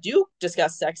schools that do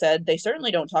discuss sex ed, they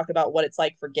certainly don't talk about what it's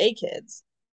like for gay kids.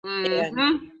 And,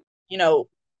 Mm-hmm. you know,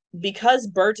 because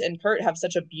Bert and Kurt have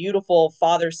such a beautiful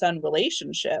father son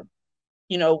relationship,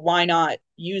 why not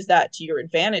use that to your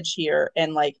advantage here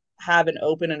and like have an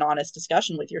open and honest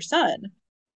discussion with your son?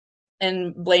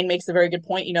 And Blaine makes a very good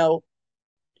point.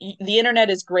 The internet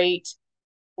is great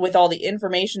with all the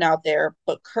information out there,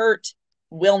 but Kurt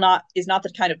is not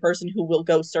the kind of person who will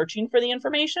go searching for the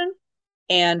information.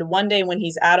 And one day when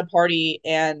he's at a party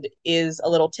and is a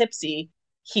little tipsy,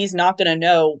 he's not going to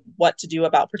know what to do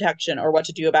about protection or what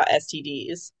to do about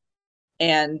STDs.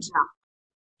 And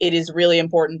it is really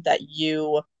important that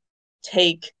you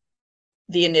take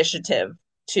the initiative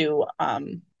to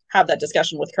have that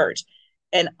discussion with Kurt.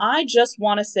 And I just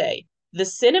want to say the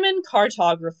cinnamon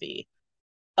cartography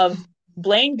of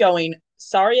Blaine going,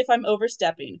 sorry if I'm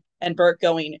overstepping, and Bert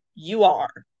going, you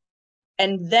are.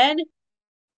 And then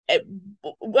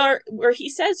where he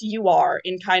says you are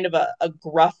in kind of a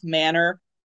gruff manner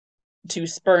to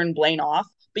spurn Blaine off,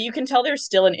 but you can tell there's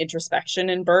still an introspection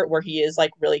in Bert where he is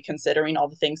like really considering all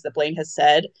the things that Blaine has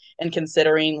said and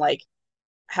considering like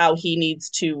how he needs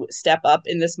to step up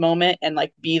in this moment and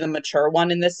like be the mature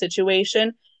one in this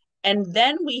situation. And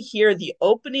then we hear the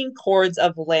opening chords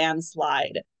of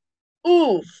Landslide.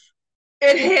 Oof.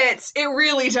 It hits. It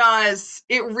really does.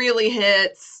 It really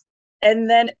hits. And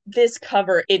then this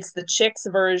cover, it's the Chicks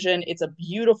version. It's a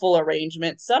beautiful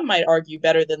arrangement. Some might argue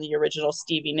better than the original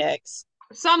Stevie Nicks.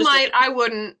 Some Just might, I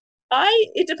wouldn't.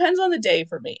 it depends on the day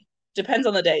for me. Depends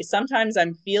on the day. Sometimes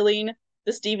I'm feeling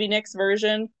the Stevie Nicks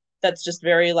version that's just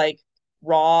very like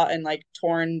raw and like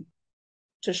torn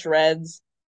to shreds.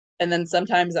 And then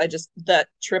sometimes I just that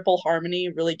triple harmony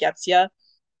really gets you.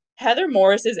 Heather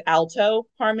Morris's alto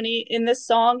harmony in this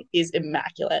song is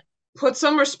immaculate. Put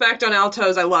some respect on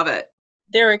altos. I love it.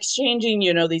 They're exchanging,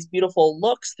 these beautiful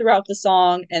looks throughout the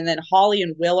song, and then Holly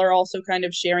and Will are also kind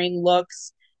of sharing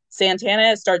looks.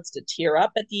 Santana starts to tear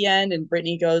up at the end, and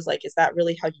Brittany goes like, "Is that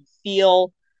really how you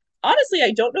feel?" Honestly,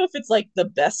 I don't know if it's like the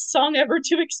best song ever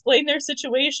to explain their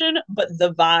situation, but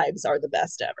the vibes are the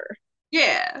best ever.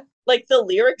 Yeah. Like the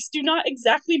lyrics do not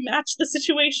exactly match the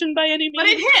situation by any But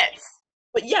it means, hits.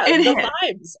 but yeah, It the hits.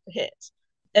 vibes hit.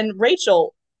 And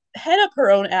Rachel, head up her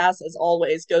own ass as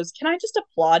always, goes, "Can I just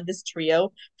applaud this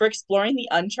trio for exploring the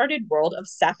uncharted world of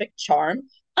sapphic charm?"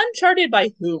 Uncharted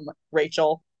by whom,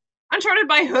 Rachel? Uncharted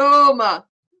by whom?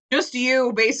 Just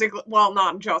you, basically. Well,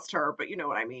 not just her, but you know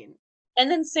what I mean. And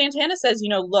then Santana says,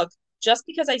 "Look, just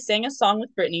because I sang a song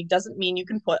with Brittany doesn't mean you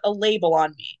can put a label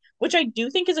on me," which I do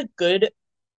think is a good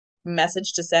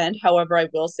message to send. However, I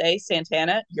will say,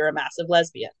 Santana, you're a massive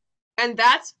lesbian. And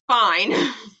that's fine.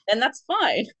 And that's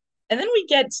fine. And then we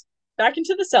get back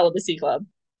into the celibacy club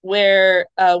where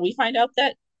we find out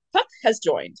that Puck has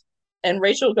joined. And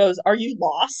Rachel goes, "Are you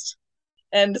lost?"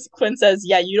 And Quinn says,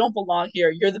 "Yeah, you don't belong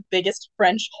here. You're the biggest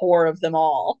French whore of them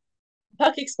all."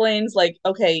 Puck explains, like,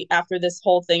 okay, after this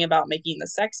whole thing about making the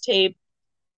sex tape,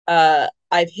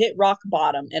 I've hit rock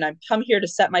bottom and I've come here to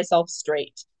set myself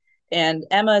straight. And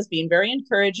Emma is being very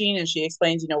encouraging and she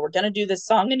explains, we're going to do this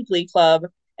song in Glee Club.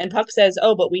 And Puck says,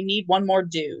 "Oh, but we need one more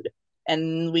dude."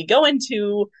 And we go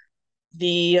into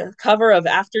the cover of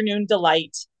Afternoon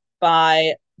Delight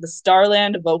by the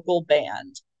Starland Vocal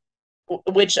Band,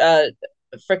 which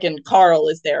frickin' Carl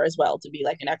is there as well to be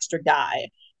like an extra guy.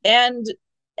 And,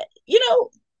 you know,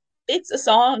 it's a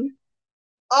song.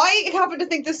 I happen to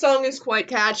think this song is quite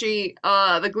catchy.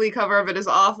 The Glee cover of it is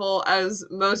awful, as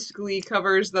most Glee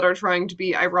covers that are trying to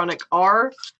be ironic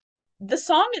are. The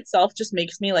song itself just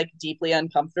makes me like deeply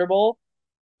uncomfortable,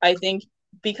 I think,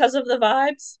 because of the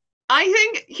vibes. I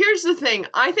think, here's the thing,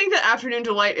 I think that Afternoon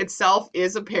Delight itself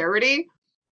is a parody,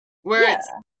 where Yeah. it's,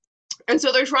 and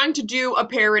so they're trying to do a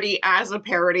parody as a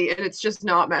parody, and it's just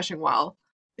not meshing well.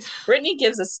 Brittany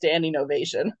gives a standing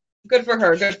ovation. Good for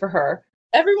her, good for her.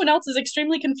 Everyone else is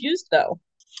extremely confused though.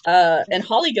 And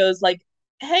Holly goes like,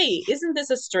 "Hey, isn't this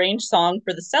a strange song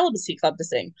for the celibacy club to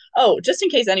sing?" Oh, just in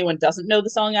case anyone doesn't know the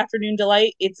song Afternoon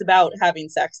Delight, it's about having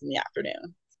sex in the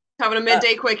afternoon. Having a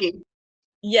midday quickie.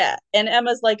 Yeah, and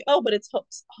Emma's like, "Oh, but it's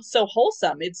so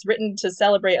wholesome. It's written to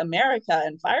celebrate America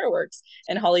and fireworks."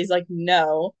 And Holly's like,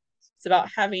 "No, it's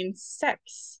about having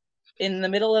sex in the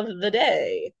middle of the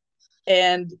day."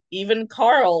 And even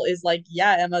Carl is like,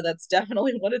 "Yeah, Emma, that's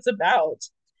definitely what it's about."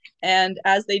 And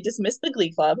as they dismiss the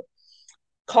Glee Club,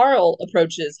 Carl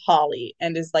approaches Holly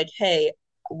and is like, "Hey,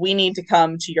 we need to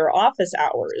come to your office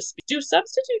hours." Do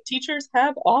substitute teachers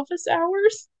have office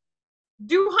hours?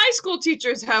 Do high school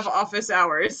teachers have office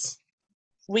hours?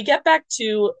 We get back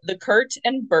to the Kurt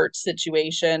and Bert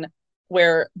situation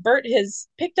where Bert has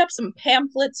picked up some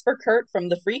pamphlets for Kurt from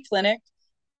the free clinic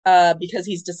because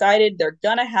he's decided they're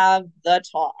gonna have the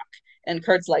talk. And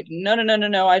Kurt's like, "No, no, no, no,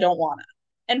 no, I don't wanna."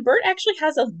 And Bert actually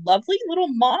has a lovely little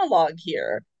monologue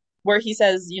here where he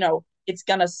says, "It's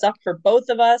gonna suck for both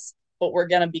of us, but we're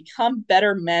gonna become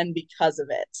better men because of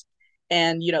it.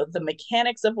 And, the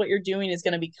mechanics of what you're doing is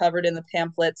gonna be covered in the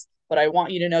pamphlets, but I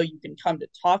want you to know you can come to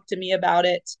talk to me about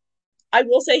it." I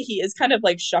will say he is kind of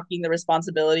like shucking the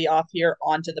responsibility off here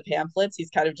onto the pamphlets.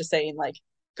 He's kind of just saying, like,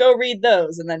 "Go read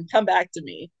those and then come back to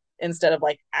me," instead of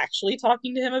like actually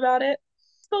talking to him about it.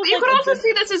 Both You like could a also good,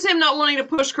 see this as him not wanting to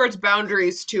push Kurt's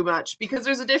boundaries too much, because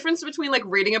there's a difference between like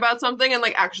reading about something and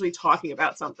like actually talking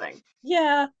about something.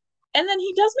 yeah. And then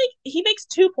he makes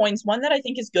 2 points, one that I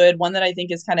think is good, one that I think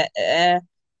is kind of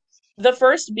The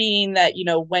first being that,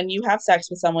 when you have sex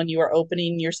with someone, you are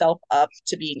opening yourself up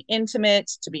to being intimate,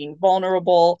 to being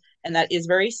vulnerable, and that is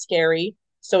very scary.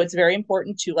 So it's very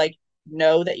important to like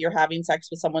know that you're having sex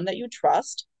with someone that you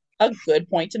trust. A good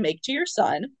point to make to your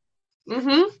son.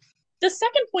 Mm-hmm. The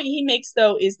second point he makes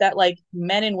though is that like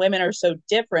men and women are so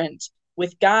different.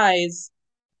 With guys,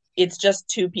 it's just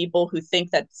two people who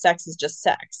think that sex is just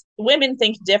sex. Women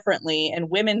think differently, and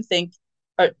women think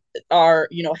are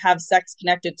have sex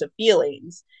connected to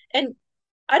feelings. And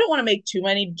I don't want to make too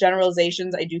many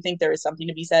generalizations. I do think there is something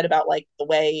to be said about like the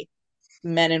way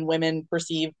men and women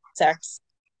perceive sex,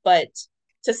 but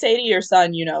to say to your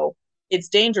son, it's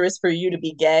dangerous for you to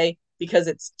be gay because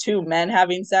it's two men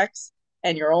having sex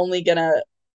and you're only gonna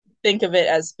think of it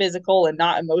as physical and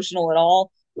not emotional at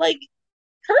all. Like,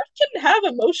 Kurt can have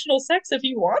emotional sex if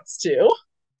he wants to.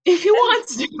 If he And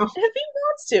wants to. if he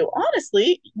wants to,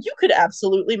 honestly, you could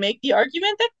absolutely make the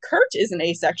argument that Kurt is an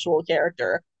asexual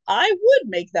character. I would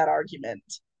make that argument.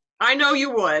 I know you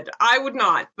would. I would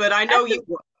not, but I At know the, you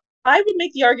would. I would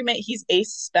make the argument he's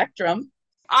ace spectrum.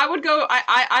 I would go.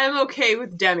 I am okay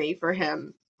with Demi for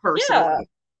him Yeah, personally.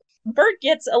 Bert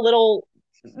gets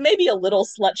maybe a little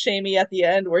slut shamey at the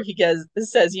end where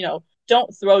says,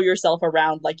 don't throw yourself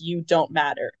around like you don't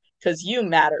matter because you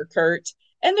matter, Kurt.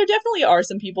 And there definitely are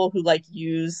some people who like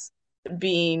use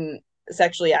being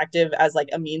sexually active as like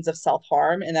a means of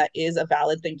self-harm, and that is a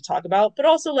valid thing to talk about. But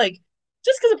also like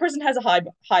just because a person has a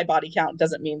high body count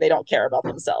doesn't mean they don't care about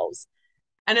themselves.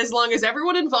 And as long as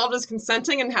everyone involved is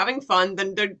consenting and having fun,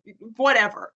 then they're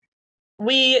whatever.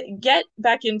 We get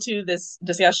back into this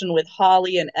discussion with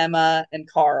Holly and Emma and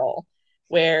Carl,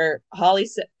 where Holly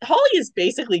is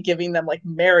basically giving them like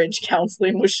marriage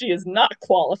counseling, which she is not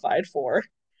qualified for.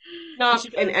 Not She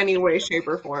in goes, any way, shape,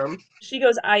 or form.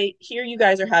 I hear you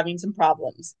guys are having some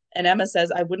problems. And Emma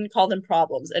says, I wouldn't call them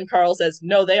problems. And Carl says,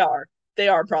 no, they are. They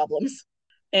are problems.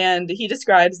 And he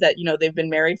describes that, they've been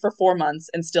married for 4 months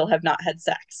and still have not had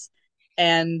sex.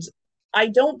 And I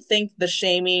don't think the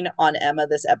shaming on Emma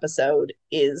this episode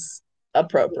is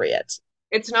appropriate.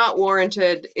 It's not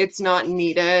warranted. It's not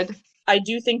needed. I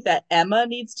do think that Emma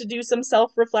needs to do some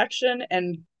self reflection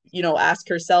and, ask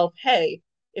herself, hey,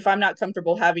 if I'm not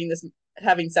comfortable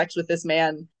having sex with this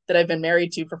man that I've been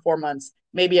married to for 4 months,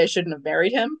 maybe I shouldn't have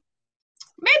married him.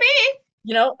 Maybe.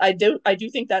 I do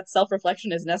think that self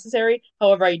reflection is necessary.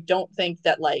 However, I don't think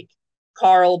that like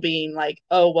Carl being like,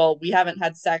 oh well, we haven't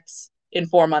had sex in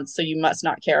 4 months, so you must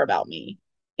not care about me,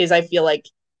 is I feel like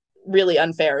really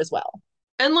unfair as well.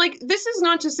 And like, this is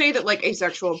not to say that like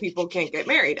asexual people can't get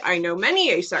married. I know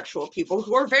many asexual people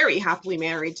who are very happily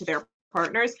married to their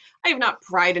partners. I have not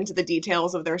pried into the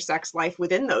details of their sex life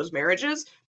within those marriages,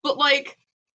 but like,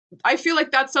 I feel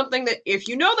like that's something that if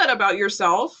you know that about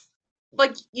yourself,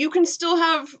 like, you can still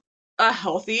have a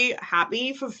healthy,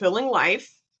 happy, fulfilling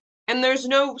life. And there's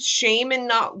no shame in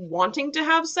not wanting to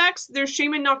have sex. There's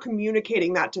shame in not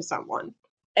communicating that to someone.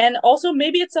 And also,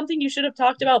 maybe it's something you should have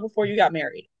talked about before you got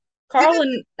married. Carl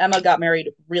and Emma got married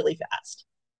really fast.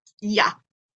 Yeah.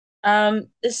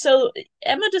 So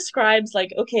Emma describes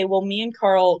like, okay, well, me and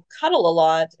Carl cuddle a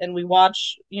lot and we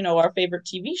watch, our favorite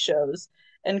TV shows.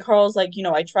 And Carl's like,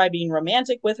 I try being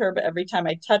romantic with her, but every time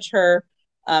I touch her,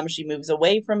 she moves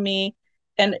away from me.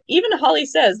 And even Holly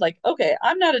says, like, okay,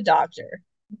 I'm not a doctor,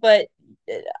 but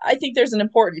I think there's an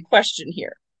important question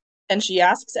here. And she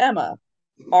asks Emma,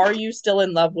 are you still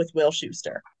in love with Will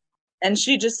Schuester? And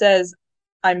she just says,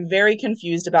 I'm very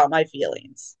confused about my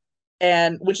feelings.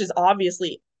 And which is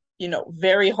obviously,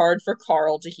 very hard for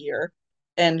Carl to hear.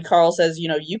 And Carl says,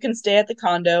 you can stay at the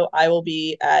condo. I will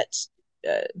be at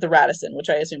the Radisson,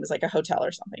 which I assume is like a hotel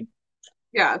or something.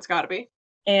 Yeah, it's got to be.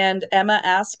 And Emma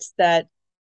asks that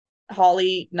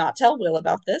Holly not tell Will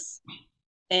about this.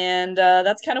 And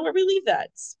that's kind of where we leave that.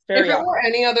 It's If very it odd. were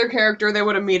any other character, they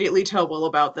would immediately tell Will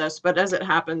about this. But as it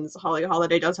happens, Holly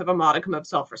Holiday does have a modicum of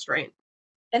self restraint.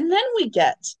 And then we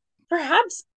get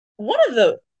perhaps one of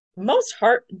the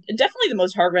definitely the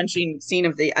most heart wrenching scene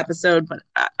of the episode, but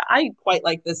I quite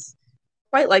like this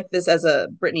as a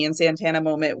Brittany and Santana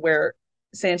moment where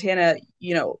Santana,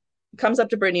 comes up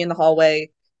to Brittany in the hallway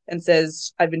and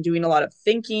says, I've been doing a lot of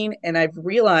thinking and I've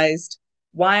realized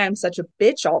why I'm such a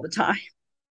bitch all the time.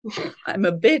 I'm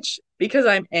a bitch because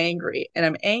I'm angry, and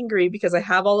I'm angry because I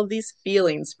have all of these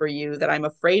feelings for you that I'm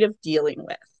afraid of dealing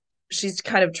with. She's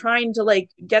kind of trying to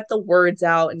like get the words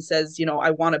out and says,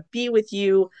 I want to be with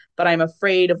you, but I'm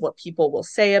afraid of what people will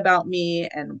say about me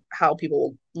and how people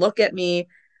will look at me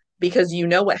because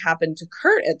what happened to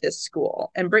Kurt at this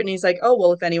school. And Brittany's like, oh,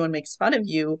 well, if anyone makes fun of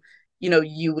you,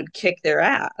 you would kick their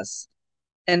ass.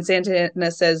 And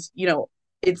Santana says,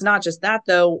 it's not just that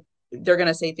though. They're going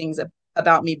to say things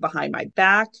about me behind my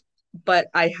back, but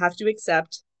I have to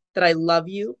accept that I love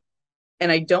you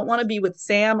and I don't want to be with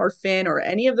Sam or Finn or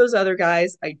any of those other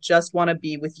guys. I just want to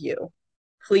be with you.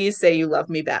 Please say you love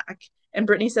me back. And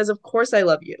Brittany says, of course I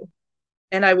love you.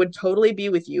 And I would totally be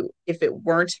with you if it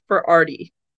weren't for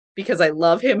Artie, because I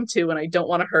love him too and I don't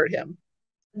want to hurt him.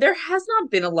 There has not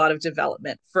been a lot of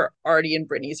development for Artie and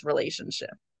Brittany's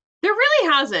relationship. There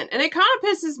really hasn't, and it kind of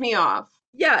pisses me off.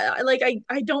 Yeah, like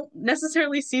I don't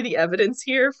necessarily see the evidence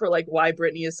here for like why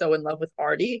Brittany is so in love with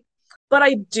Artie. But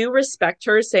I do respect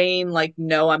her saying, like,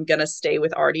 no, I'm gonna stay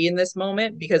with Artie in this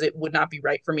moment because it would not be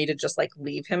right for me to just like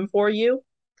leave him for you.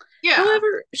 Yeah.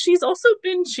 However, she's also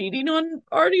been cheating on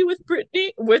Artie with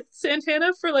Brittany, with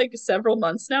Santana for like several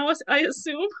months now, I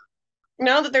assume.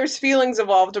 Now that there's feelings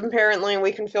involved, apparently,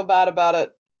 we can feel bad about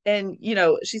it. And,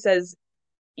 she says,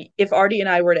 if Artie and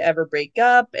I were to ever break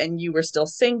up and you were still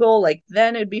single, like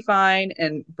then it'd be fine.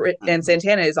 And and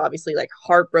Santana is obviously like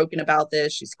heartbroken about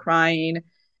this. She's crying.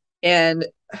 And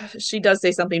she does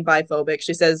say something biphobic.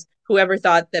 She says, whoever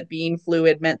thought that being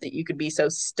fluid meant that you could be so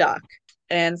stuck.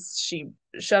 And she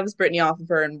shoves Brittany off of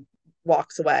her and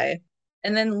walks away.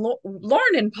 And then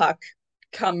Lauren and Puck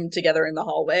come together in the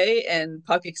hallway, and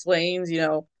Puck explains,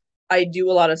 I do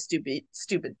a lot of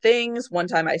stupid things. One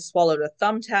time I swallowed a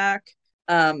thumbtack.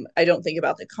 I don't think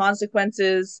about the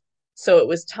consequences. So it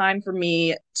was time for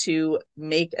me to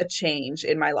make a change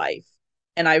in my life.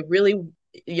 And I really,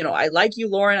 I like you,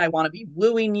 Lauren. I want to be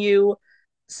wooing you.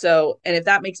 So, and if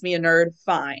that makes me a nerd,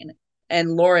 fine.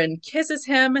 And Lauren kisses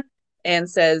him and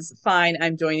says, fine,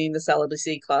 I'm joining the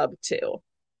celibacy club too.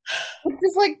 Which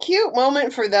is like cute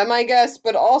moment for them, I guess,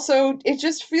 but also it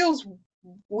just feels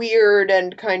weird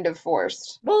and kind of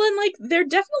forced. Well, and like they're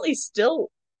definitely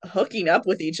still hooking up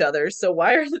with each other. So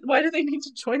why do they need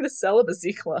to join the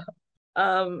celibacy club?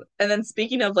 And then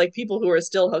speaking of like people who are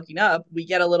still hooking up, we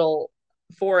get a little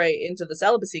foray into the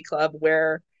celibacy club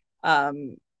where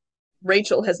um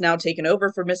Rachel has now taken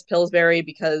over for Miss Pillsbury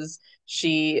because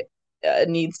she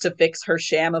needs to fix her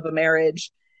sham of a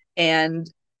marriage. And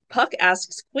Puck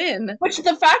asks Quinn, Which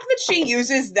the fact that she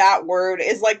uses that word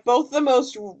is like both the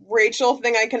most Rachel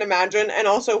thing I can imagine and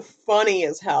also funny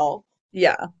as hell.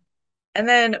 yeah. And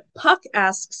then Puck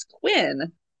asks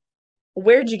Quinn,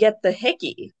 where'd you get the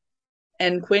hickey?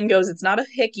 And Quinn goes, it's not a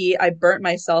hickey. I burnt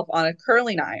myself on a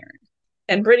curling iron.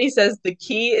 And Brittany says the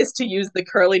key is to use the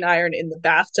curling iron in the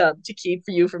bathtub to keep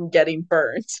you from getting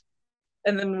burnt.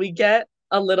 And then we get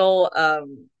a little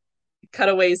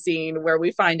cutaway scene where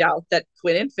we find out that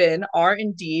Quinn and Finn are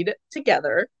indeed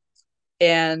together.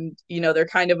 And, they're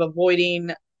kind of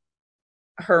avoiding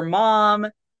her mom.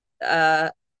 Uh,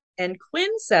 and Quinn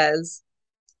says,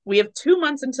 we have 2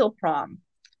 months until prom.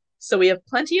 So we have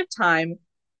plenty of time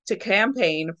to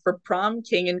campaign for prom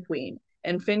king and queen.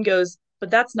 And Finn goes,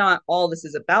 but that's not all this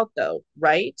is about, though,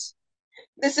 right?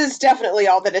 This is definitely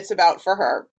all that it's about for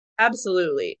her.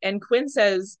 Absolutely. And Quinn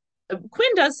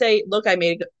does say, look, I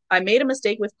made a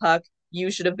mistake with Puck. You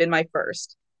should have been my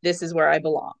first. This is where I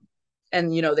belong.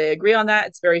 And, they agree on that.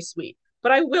 It's very sweet.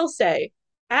 But I will say,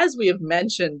 as we have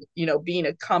mentioned, being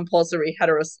a compulsory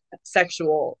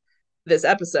heterosexual this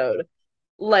episode,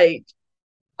 like,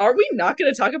 are we not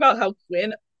going to talk about how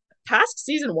past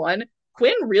season one,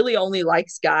 Quinn really only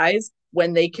likes guys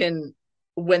when they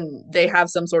have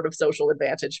some sort of social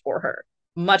advantage for her,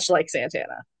 much like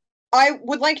Santana. I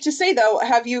would like to say though,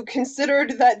 have you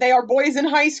considered that they are boys in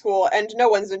high school and no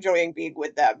one's enjoying being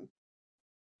with them?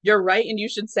 You're right, and you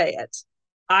should say it.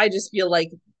 I just feel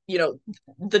like,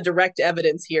 the direct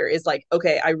evidence here is like,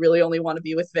 okay, I really only want to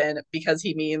be with Finn because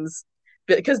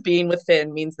being with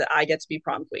Finn means that I get to be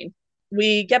prom queen.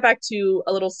 We get back to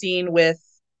a little scene with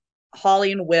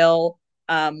Holly and Will,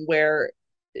 where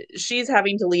she's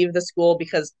having to leave the school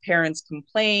because parents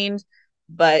complained.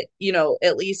 But,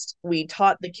 at least we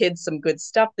taught the kids some good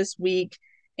stuff this week.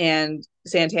 And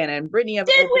Santana and Brittany have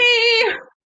Did we?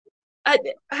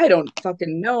 I don't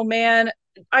fucking know, man.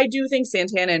 I do think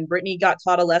Santana and Brittany got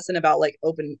taught a lesson about like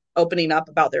opening up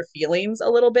about their feelings a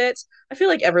little bit. I feel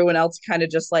like everyone else kind of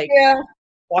just like Yeah.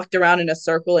 walked around in a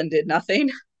circle and did nothing.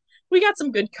 We got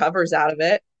some good covers out of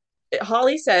it.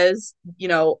 Holly says,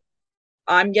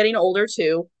 I'm getting older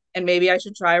too, and maybe I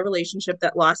should try a relationship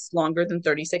that lasts longer than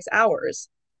 36 hours.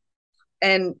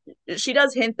 And she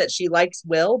does hint that she likes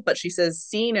Will, but she says,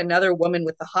 seeing another woman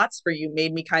with the hots for you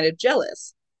made me kind of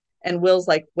jealous. And Will's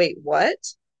like, wait, what?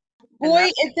 And Boy,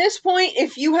 that's, at this point,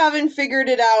 if you haven't figured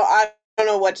it out, I don't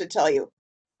know what to tell you.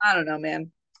 I don't know,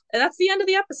 man. And that's the end of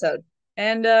the episode.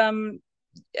 And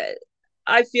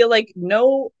I feel like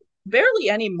barely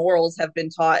any morals have been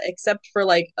taught except for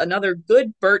like another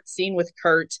good Bert scene with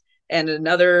Kurt and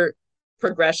another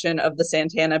progression of the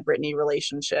Santana Brittany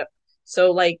relationship.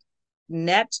 So like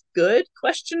net good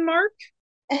question mark.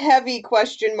 Heavy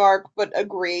question mark, but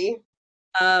agree.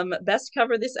 Best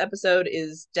cover this episode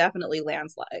is definitely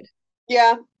Landslide.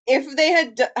 Yeah. If they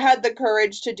had the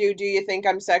courage to do you think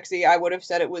I'm sexy, I would have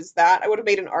said it was that. I would have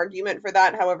made an argument for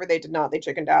that. However, they did not. They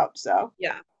chickened out. So,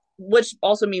 Yeah. Which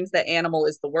also means that Animal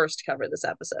is the worst cover this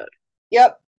episode.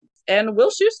 yep. And Will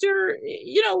Schuester,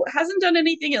 hasn't done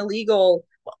anything illegal.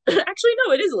 Well, actually,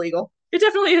 no, it is illegal. It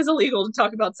definitely is illegal to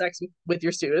talk about sex with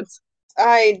your students.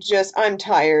 I'm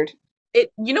tired.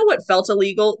 You know what felt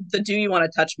illegal? The "Do You Want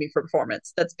to Touch Me"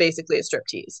 performance. That's basically a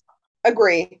striptease.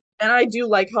 Agree. And I do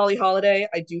like Holly Holiday.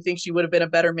 I do think she would have been a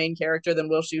better main character than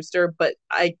Will Schuester, but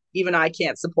I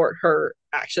can't support her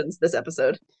actions this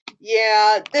episode.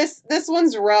 Yeah, this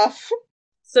one's rough.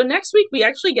 So next week we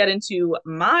actually get into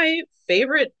my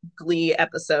favorite Glee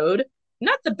episode.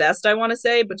 Not the best, I want to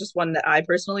say, but just one that I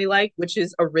personally like, which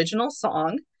is Original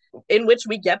Song, in which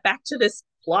we get back to this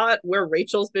plot where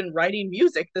Rachel's been writing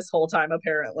music this whole time,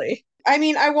 apparently. I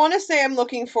mean, I want to say I'm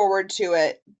looking forward to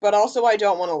it, but also I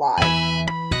don't want to lie.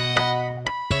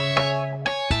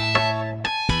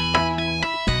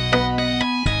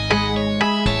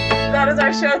 That is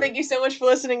our show. Thank you so much for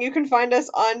listening. You can find us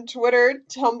on Twitter,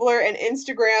 Tumblr, and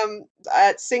Instagram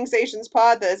at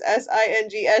SingSationspod. That is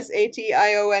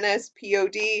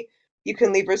SINGSATIONSPOD. You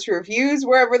can leave us reviews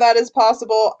wherever that is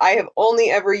possible. I have only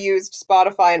ever used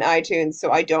Spotify and iTunes, so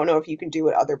I don't know if you can do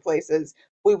it other places.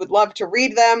 We would love to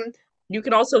read them. You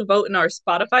can also vote in our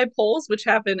Spotify polls, which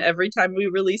happen every time we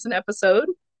release an episode.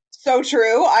 So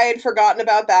true. I had forgotten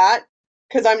about that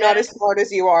because I'm not And as smart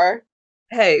as you are.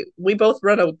 hey, we both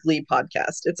run a Glee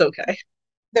podcast. It's okay.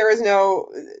 There is no,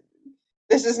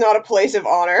 this is not a place of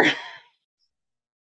honor.